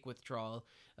psychic withdrawal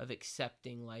of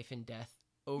accepting life and death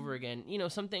over again.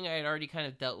 Something I had already kind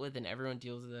of dealt with, and everyone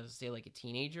deals with it as, say, like a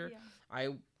teenager. Yeah. I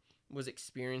was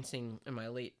experiencing in my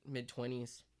late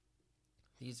mid-20s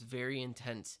these very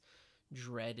intense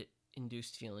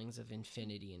dread-induced feelings of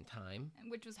infinity and time.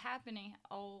 Which was happening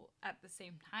all at the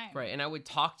same time. Right, and I would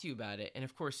talk to you about it. And,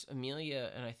 of course,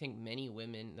 Emelia, and I think many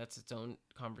women, that's its own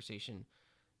conversation,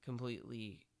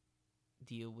 completely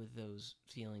deal with those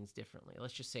feelings differently.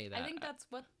 Let's just say that. I think that's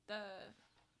what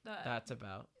that's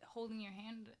about. Holding your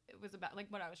hand, it was about, like,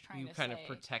 what I was trying to say. You kind of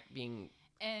protect being...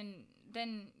 And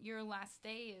then your last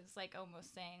day is, like,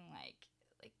 almost saying,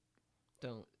 like...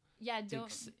 Don't. Yeah,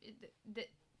 don't... The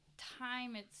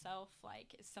time itself,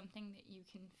 like, is something that you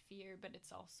can fear, but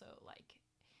it's also, like...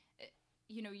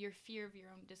 your fear of your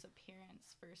own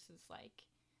disappearance versus, like,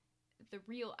 the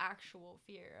real actual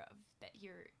fear of that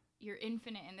you're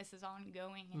infinite and this is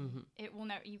ongoing and it will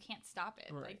never, you can't stop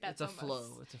it. Right. Like, that's it's a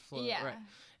flow. Yeah. Right.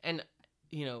 And,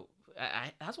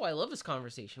 that's why I love this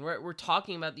conversation. We're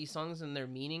talking about these songs and their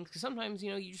meanings, because sometimes,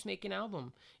 you just make an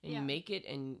album and you make it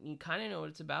and you kind of know what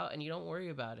it's about and you don't worry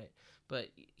about it. But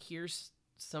here's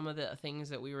some of the things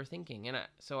that we were thinking. And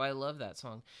so I love that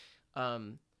song.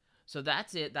 So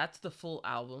that's it. That's the full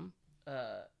album.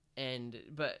 But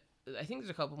I think there's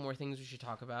a couple more things we should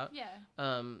talk about.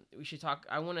 Yeah. We should talk.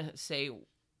 I want to say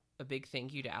a big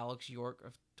thank you to Alex York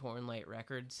of Torn Light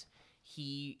Records.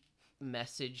 He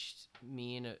messaged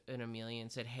me and Emelia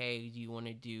and said, "Hey, do you want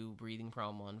to do Breathing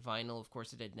Problem on vinyl?" Of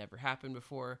course, it had never happened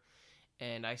before.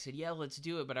 And I said, "Yeah, let's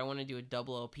do it, but I want to do a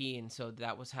double LP." And so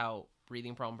that was how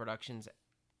Breathing Problem Productions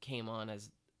came on, as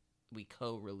we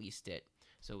co-released it.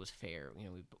 So it was fair.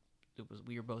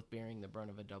 We were both bearing the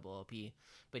brunt of a double LP,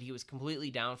 but he was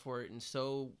completely down for it and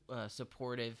so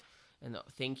supportive. And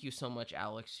thank you so much,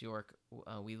 Alex York.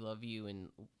 We love you. And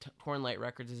Torn Light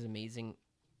Records is amazing.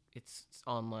 It's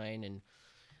online and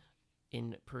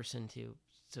in person too,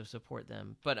 so support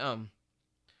them. But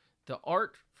the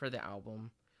art for the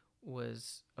album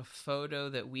was a photo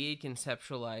that we had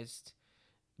conceptualized,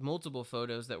 multiple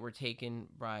photos that were taken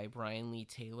by Brian Lee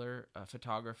Taylor, a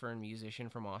photographer and musician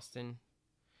from Austin.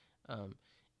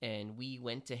 And we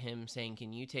went to him saying,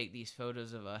 "Can you take these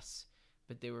photos of us?"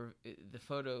 But they were the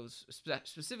photos,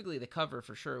 specifically the cover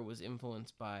for sure, was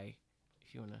influenced by,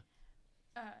 if you want to...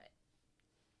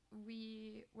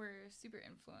 We were super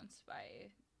influenced by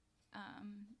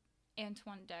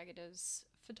Antoine D'Agata's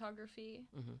photography.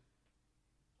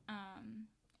 And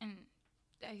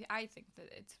I think that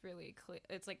it's really clear.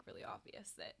 It's like really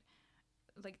obvious that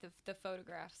like the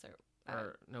photographs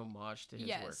are an homage to his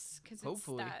work. Yes, because it's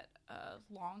that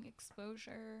long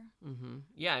exposure.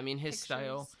 Yeah, I mean his pictures.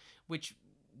 style, which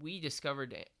we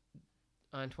discovered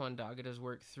Antoine D'Agata's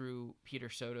work through Peter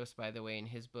Sotos, by the way, in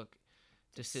his book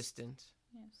Desistance.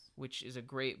 Yes. Which is a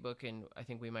great book, and I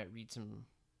think we might read some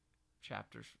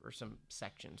chapters or some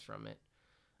sections from it,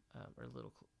 but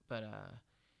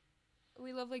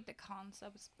we love like the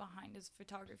concepts behind his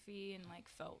photography, and like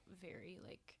felt very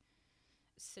like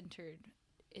centered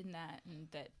in that, and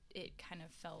that it kind of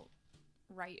felt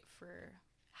right for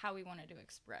how we wanted to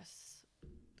express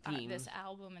this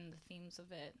album and the themes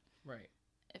of it. Right.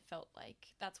 It felt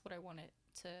like that's what I wanted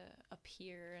to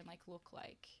appear and like look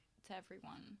like to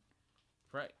everyone.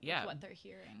 Right, yeah. What they're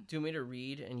hearing. Do you want me to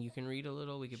read, and you can read a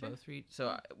little? We could both read.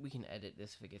 So we can edit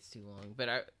this if it gets too long.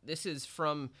 But this is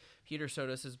from Peter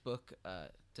Sotos' book,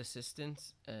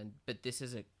 Desistance. But this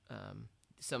is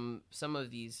some of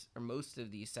these, or most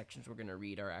of these sections we're going to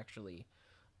read are actually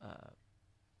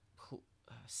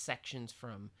sections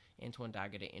from Antoine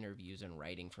D'Agata interviews and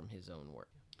writing from his own work.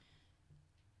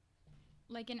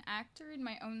 Like an actor in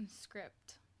my own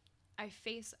script, I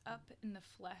face up in the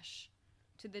flesh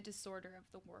to the disorder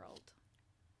of the world,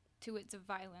 to its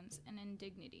violence and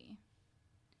indignity.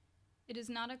 It is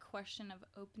not a question of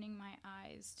opening my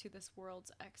eyes to this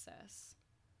world's excess,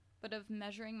 but of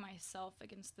measuring myself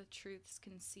against the truths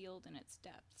concealed in its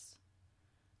depths,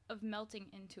 of melting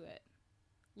into it,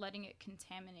 letting it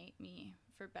contaminate me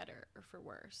for better or for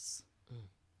worse.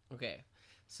 Okay,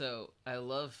 so I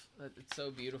love it's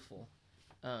so beautiful.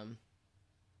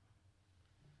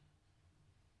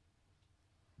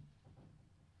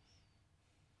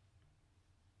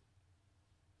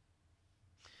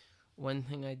 One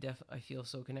thing I feel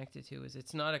so connected to is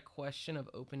it's not a question of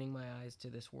opening my eyes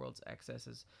to this world's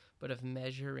excesses, but of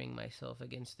measuring myself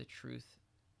against the truths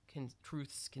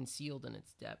concealed in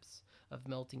its depths, of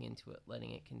melting into it,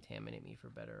 letting it contaminate me for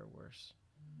better or worse.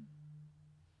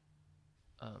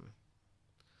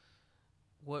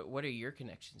 What are your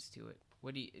connections to it?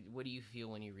 What do you feel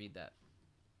when you read that?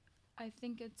 I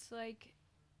think it's like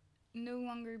no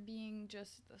longer being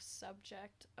just the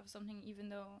subject of something, even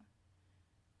though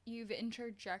you've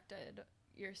interjected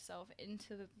yourself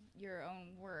into your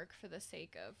own work for the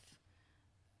sake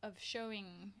of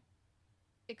showing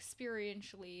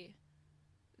experientially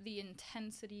the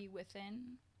intensity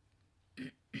within.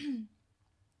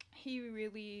 He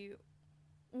really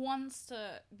wants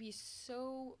to be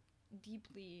so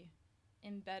deeply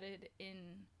embedded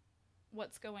in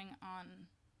what's going on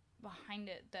behind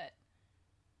it that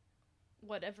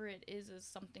whatever it is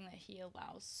something that he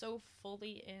allows so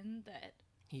fully in that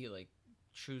He like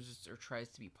chooses or tries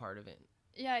to be part of it.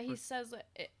 Yeah, he says that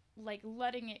like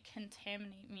letting it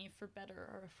contaminate me for better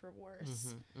or for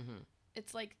worse.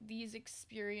 It's like these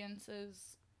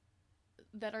experiences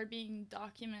that are being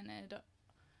documented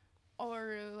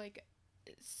are like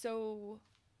so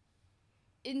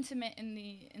intimate in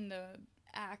the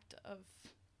act of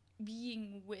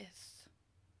being with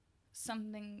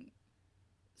something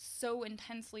so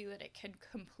intensely that it can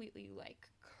completely like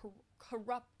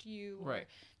corrupt you or right.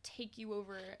 take you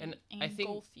over and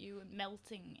engulf you and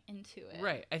melting into it.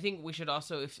 Right. I think we should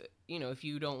also, if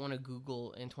you don't want to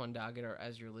Google Antoine D'Agata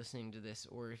as you're listening to this,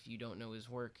 or if you don't know his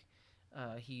work,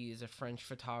 he is a French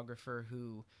photographer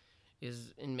who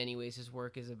is, in many ways, his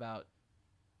work is about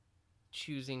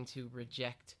choosing to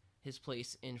reject his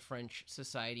place in French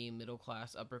society, middle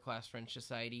class, upper class French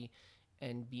society,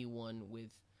 and be one with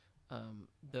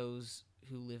those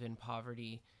who live in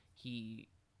poverty. He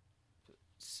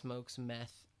smokes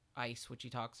meth, ice, which he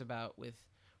talks about with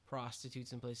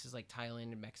prostitutes in places like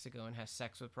Thailand and Mexico, and has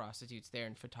sex with prostitutes there,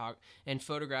 and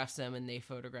photographs them, and they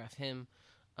photograph him.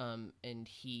 And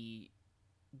he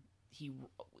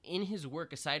in his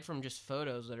work, aside from just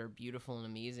photos that are beautiful and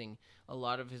amazing, a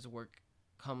lot of his work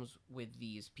comes with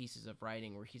these pieces of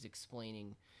writing where he's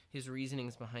explaining his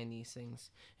reasonings behind these things.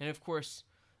 And of course,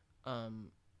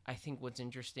 I think what's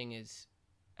interesting is,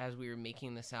 as we were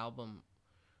making this album,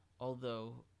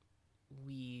 although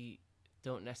we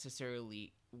don't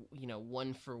necessarily,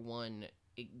 one for one,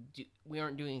 we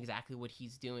aren't doing exactly what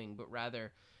he's doing, but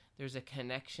rather there's a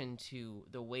connection to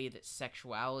the way that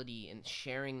sexuality and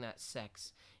sharing that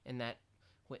sex, and that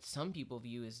what some people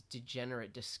view as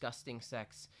degenerate, disgusting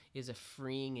sex, is a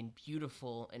freeing and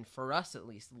beautiful, and for us at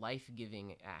least,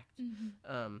 life-giving act.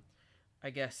 Mm-hmm. I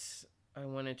guess I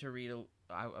wanted to read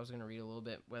I was going to read a little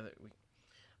bit.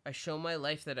 I show my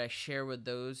life that I share with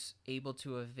those able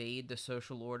to evade the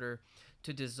social order,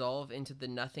 to dissolve into the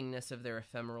nothingness of their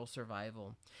ephemeral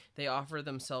survival. They offer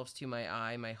themselves to my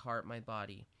eye, my heart, my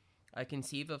body. I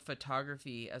conceive of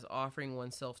photography as offering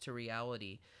oneself to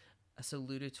reality, a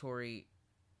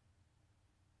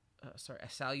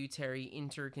salutary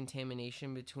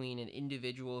intercontamination between an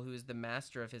individual who is the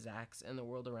master of his acts and the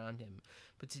world around him.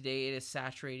 But today it is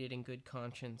saturated in good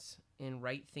conscience, in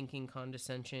right-thinking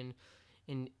condescension,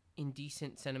 in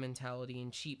indecent sentimentality,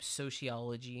 and cheap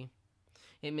sociology.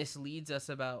 It misleads us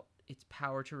about its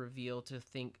power to reveal, to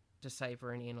think,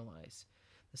 decipher, and analyze.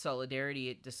 The solidarity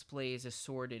it displays is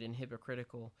sordid and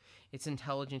hypocritical. Its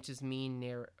intelligence is mean,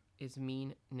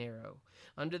 narrow.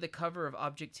 Under the cover of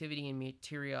objectivity and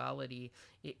materiality,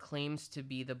 it claims to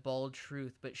be the bald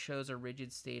truth, but shows a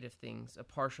rigid state of things, a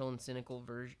partial and cynical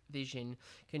vision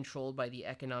controlled by the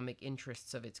economic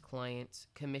interests of its clients,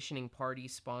 commissioning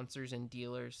parties, sponsors, and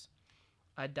dealers.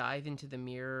 I dive into the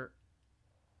mirror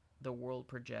the world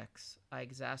projects. I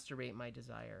exacerbate my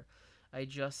desire. I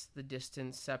adjust the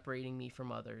distance separating me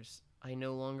from others. I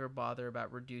no longer bother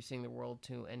about reducing the world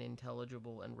to an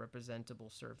intelligible and representable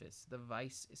surface. The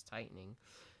vice is tightening.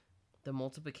 The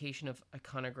multiplication of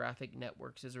iconographic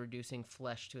networks is reducing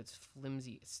flesh to its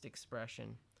flimsiest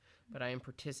expression, but I am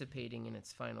participating in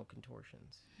its final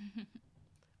contortions.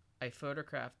 I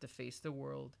photograph to face the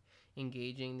world,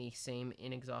 engaging the same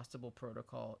inexhaustible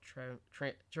protocol,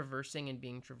 traversing and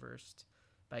being traversed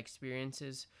by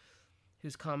experiences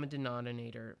whose common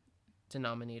denominator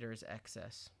is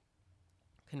excess.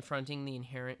 Confronting the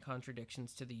inherent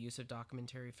contradictions to the use of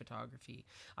documentary photography,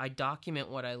 I document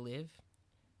what I live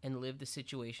and live the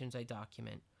situations I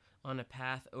document, on a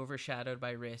path overshadowed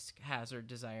by risk, hazard,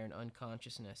 desire, and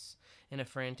unconsciousness, in a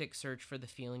frantic search for the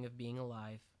feeling of being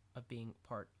alive, of being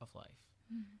part of life.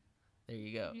 Mm-hmm. There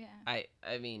you go. Yeah.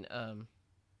 I mean,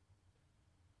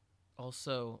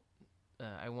 also,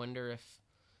 I wonder if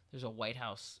there's a White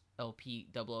House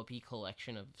double LP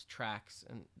collection of tracks,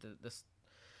 and the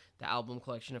album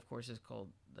collection, of course, is called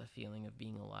The Feeling of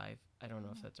Being Alive. I don't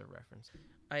know if that's a reference.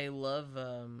 I love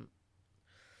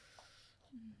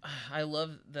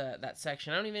that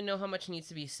section. I don't even know how much needs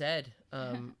to be said.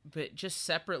 But just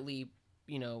separately,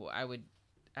 I would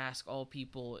ask all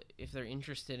people if they're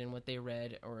interested in what they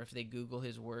read, or if they Google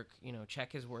his work,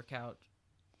 check his work out,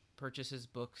 purchase his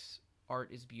books.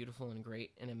 Art is beautiful and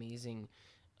great and amazing.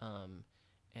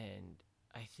 And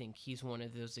I think he's one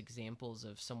of those examples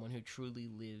of someone who truly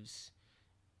lives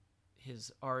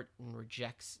his art and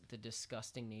rejects the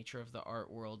disgusting nature of the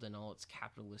art world and all its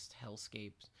capitalist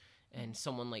hellscapes. And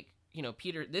someone like,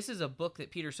 Peter, this is a book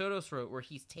that Peter Sotos wrote, where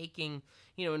he's taking,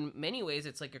 in many ways,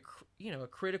 it's like a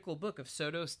critical book of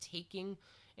Sotos taking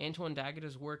Antoine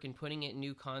D'Agata's work and putting it in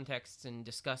new contexts and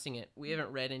discussing it. We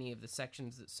haven't read any of the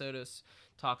sections that Sotos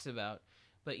talks about,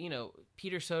 but,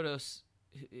 Peter Sotos,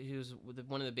 who's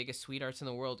one of the biggest sweethearts in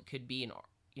the world, could be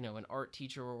an art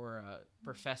teacher or a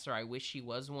professor. I wish he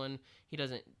was one. He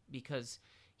doesn't, because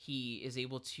he is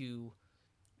able to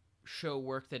show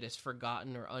work that is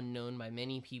forgotten or unknown by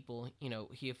many people.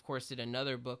 He of course did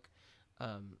another book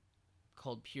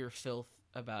called Pure Filth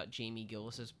about Jamie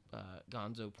Gillis's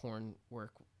gonzo porn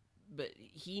work, but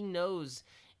he knows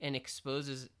and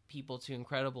exposes people to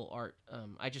incredible art.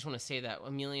 I just want to say that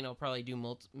Emelia and I'll probably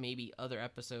do maybe other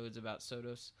episodes about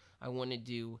Sotos. I want to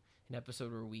do an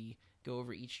episode where we go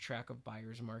over each track of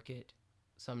Buyer's Market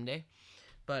someday,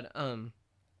 but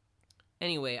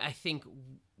anyway, I think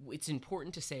it's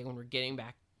important to say, when we're getting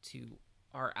back to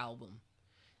our album,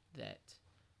 that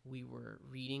we were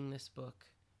reading this book,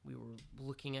 we were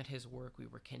looking at his work, we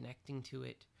were connecting to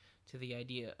it, to the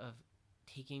idea of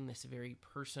taking this very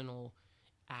personal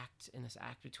act and this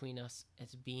act between us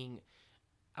as being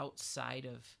outside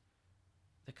of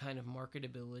the kind of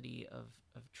marketability of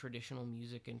traditional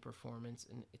music and performance,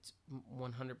 and it's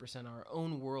 100% our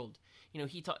own world.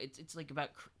 It's like about,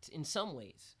 in some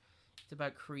ways, it's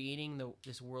about creating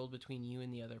this world between you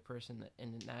and the other person,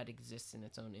 and that exists in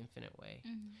its own infinite way.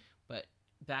 Mm-hmm. But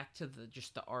back to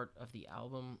just the art of the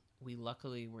album, we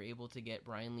luckily were able to get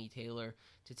Brian Lee Taylor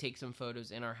to take some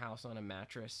photos in our house on a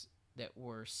mattress that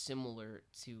were similar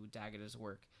to D'Agata's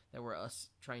work, that were us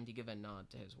trying to give a nod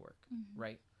to his work, mm-hmm.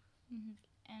 right?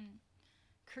 Mm-hmm. And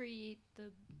create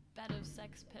the bed of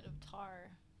sex, pit of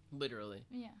tar. Literally.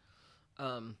 Yeah.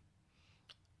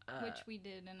 Which we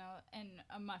did in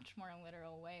a much more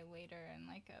literal way later in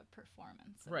like a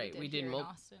performance. Right, we did in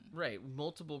Austin. Right,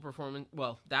 multiple performance.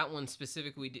 Well, that one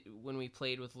specifically, we did when we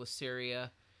played with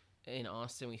Lyceria in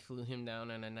Austin. We flew him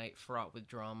down on a night fraught with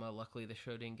drama. Luckily, the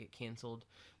show didn't get canceled.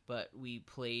 But we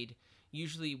played.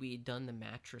 Usually, we had done the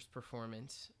mattress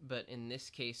performance, but in this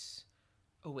case,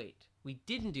 oh wait, we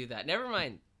didn't do that. Never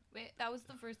mind. Wait, that was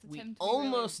the first attempt. We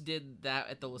almost did that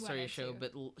at the Lyceria show,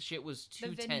 but shit was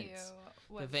too tense.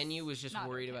 The venue was just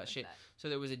worried about shit. That. So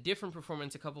there was a different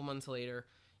performance a couple months later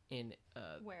in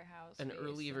warehouse, an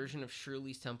early version of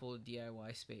Shirley's Temple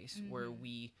DIY space, mm-hmm. where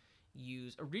we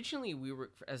used, originally we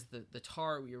were, as the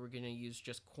tar, we were going to use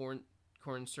just corn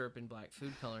syrup and black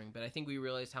food coloring, but I think we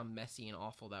realized how messy and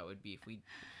awful that would be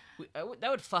if that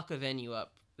would fuck a venue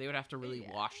up. They would have to really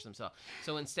wash themselves.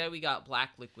 So instead, we got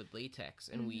black liquid latex,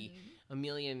 and mm-hmm.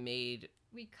 Emelia made.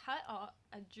 We cut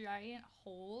a giant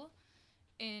hole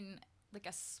in like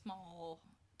a small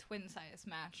twin-size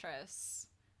mattress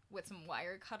with some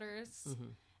wire cutters, mm-hmm.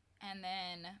 and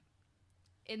then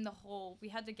in the hole, we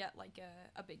had to get like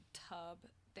a big tub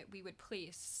that we would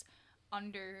place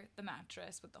under the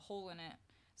mattress with the hole in it.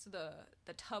 So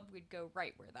the tub would go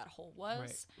right where that hole was.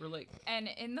 Right. We're like, and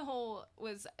in the hole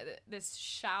was this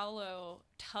shallow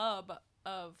tub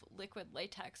of liquid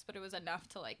latex, but it was enough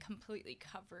to like completely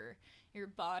cover your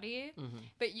body. Mm-hmm.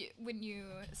 But when you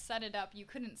set it up, you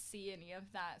couldn't see any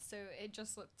of that. So it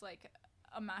just looked like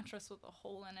a mattress with a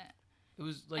hole in it. It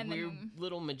was like we were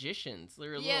little magicians. We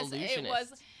were little illusionists. It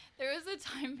was. There was a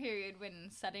time period when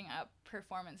setting up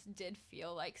performance did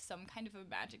feel like some kind of a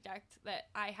magic act that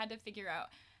I had to figure out,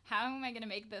 how am I going to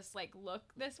make this like look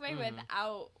this way mm-hmm.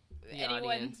 without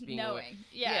anyone knowing?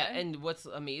 Yeah, and what's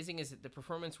amazing is that the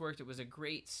performance worked. It was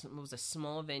a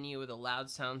small venue with a loud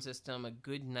sound system, a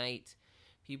good night,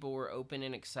 people were open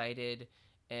and excited,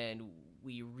 and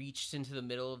we reached into the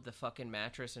middle of the fucking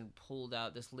mattress and pulled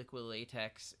out this liquid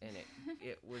latex, and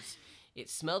it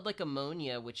smelled like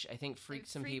ammonia, which I think freaked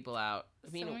some people out.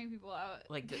 I mean, so many people out.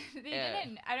 like they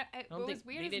didn't. What was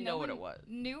weird they is didn't no know what one it was.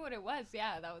 Knew what it was.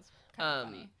 Yeah, that was kind of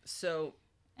funny. So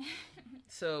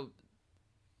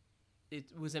it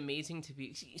was amazing to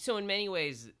be. So in many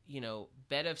ways,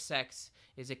 Bed of Sex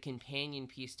is a companion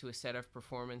piece to a set of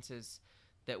performances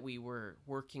that we were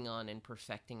working on and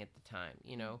perfecting at the time.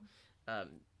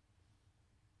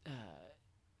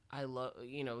 I love.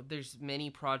 There's many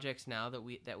projects now that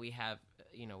we have. We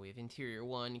have Interior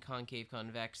 1, Concave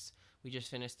Convex. We just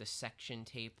finished the Section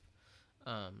tape,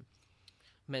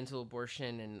 Mental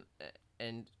Abortion,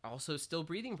 and also Still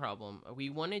Breathing Problem. We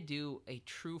want to do a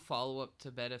true follow-up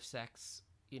to Bed of Sex.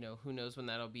 Who knows when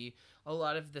that'll be. A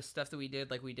lot of the stuff that we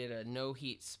did, like we did a No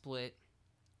Heat split,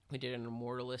 we did an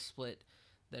Immortalist split,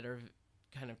 that are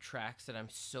kind of tracks that I'm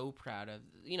so proud of.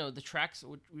 The tracks,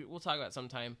 we'll talk about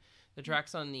sometime, the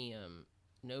tracks on the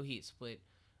No Heat split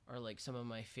are like some of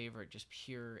my favorite just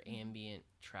pure ambient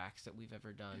tracks that we've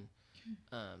ever done.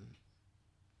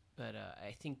 But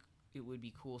I think it would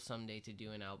be cool someday to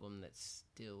do an album that's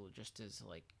still just as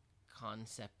like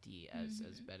concept-y as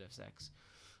Bed of Sex.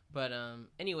 But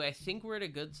anyway, I think we're at a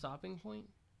good stopping point.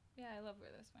 Yeah, I love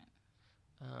where this went.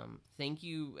 Thank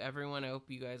you, everyone. I hope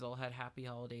you guys all had happy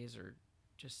holidays or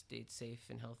just stayed safe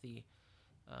and healthy.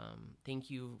 Thank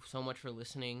you so much for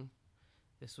listening.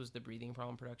 This was the Breathing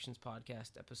Problem Productions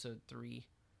Podcast, episode 3.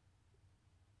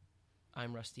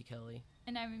 I'm Rusty Kelly.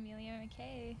 And I'm Emelia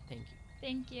McKay. Thank you.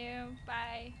 Thank you.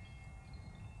 Bye.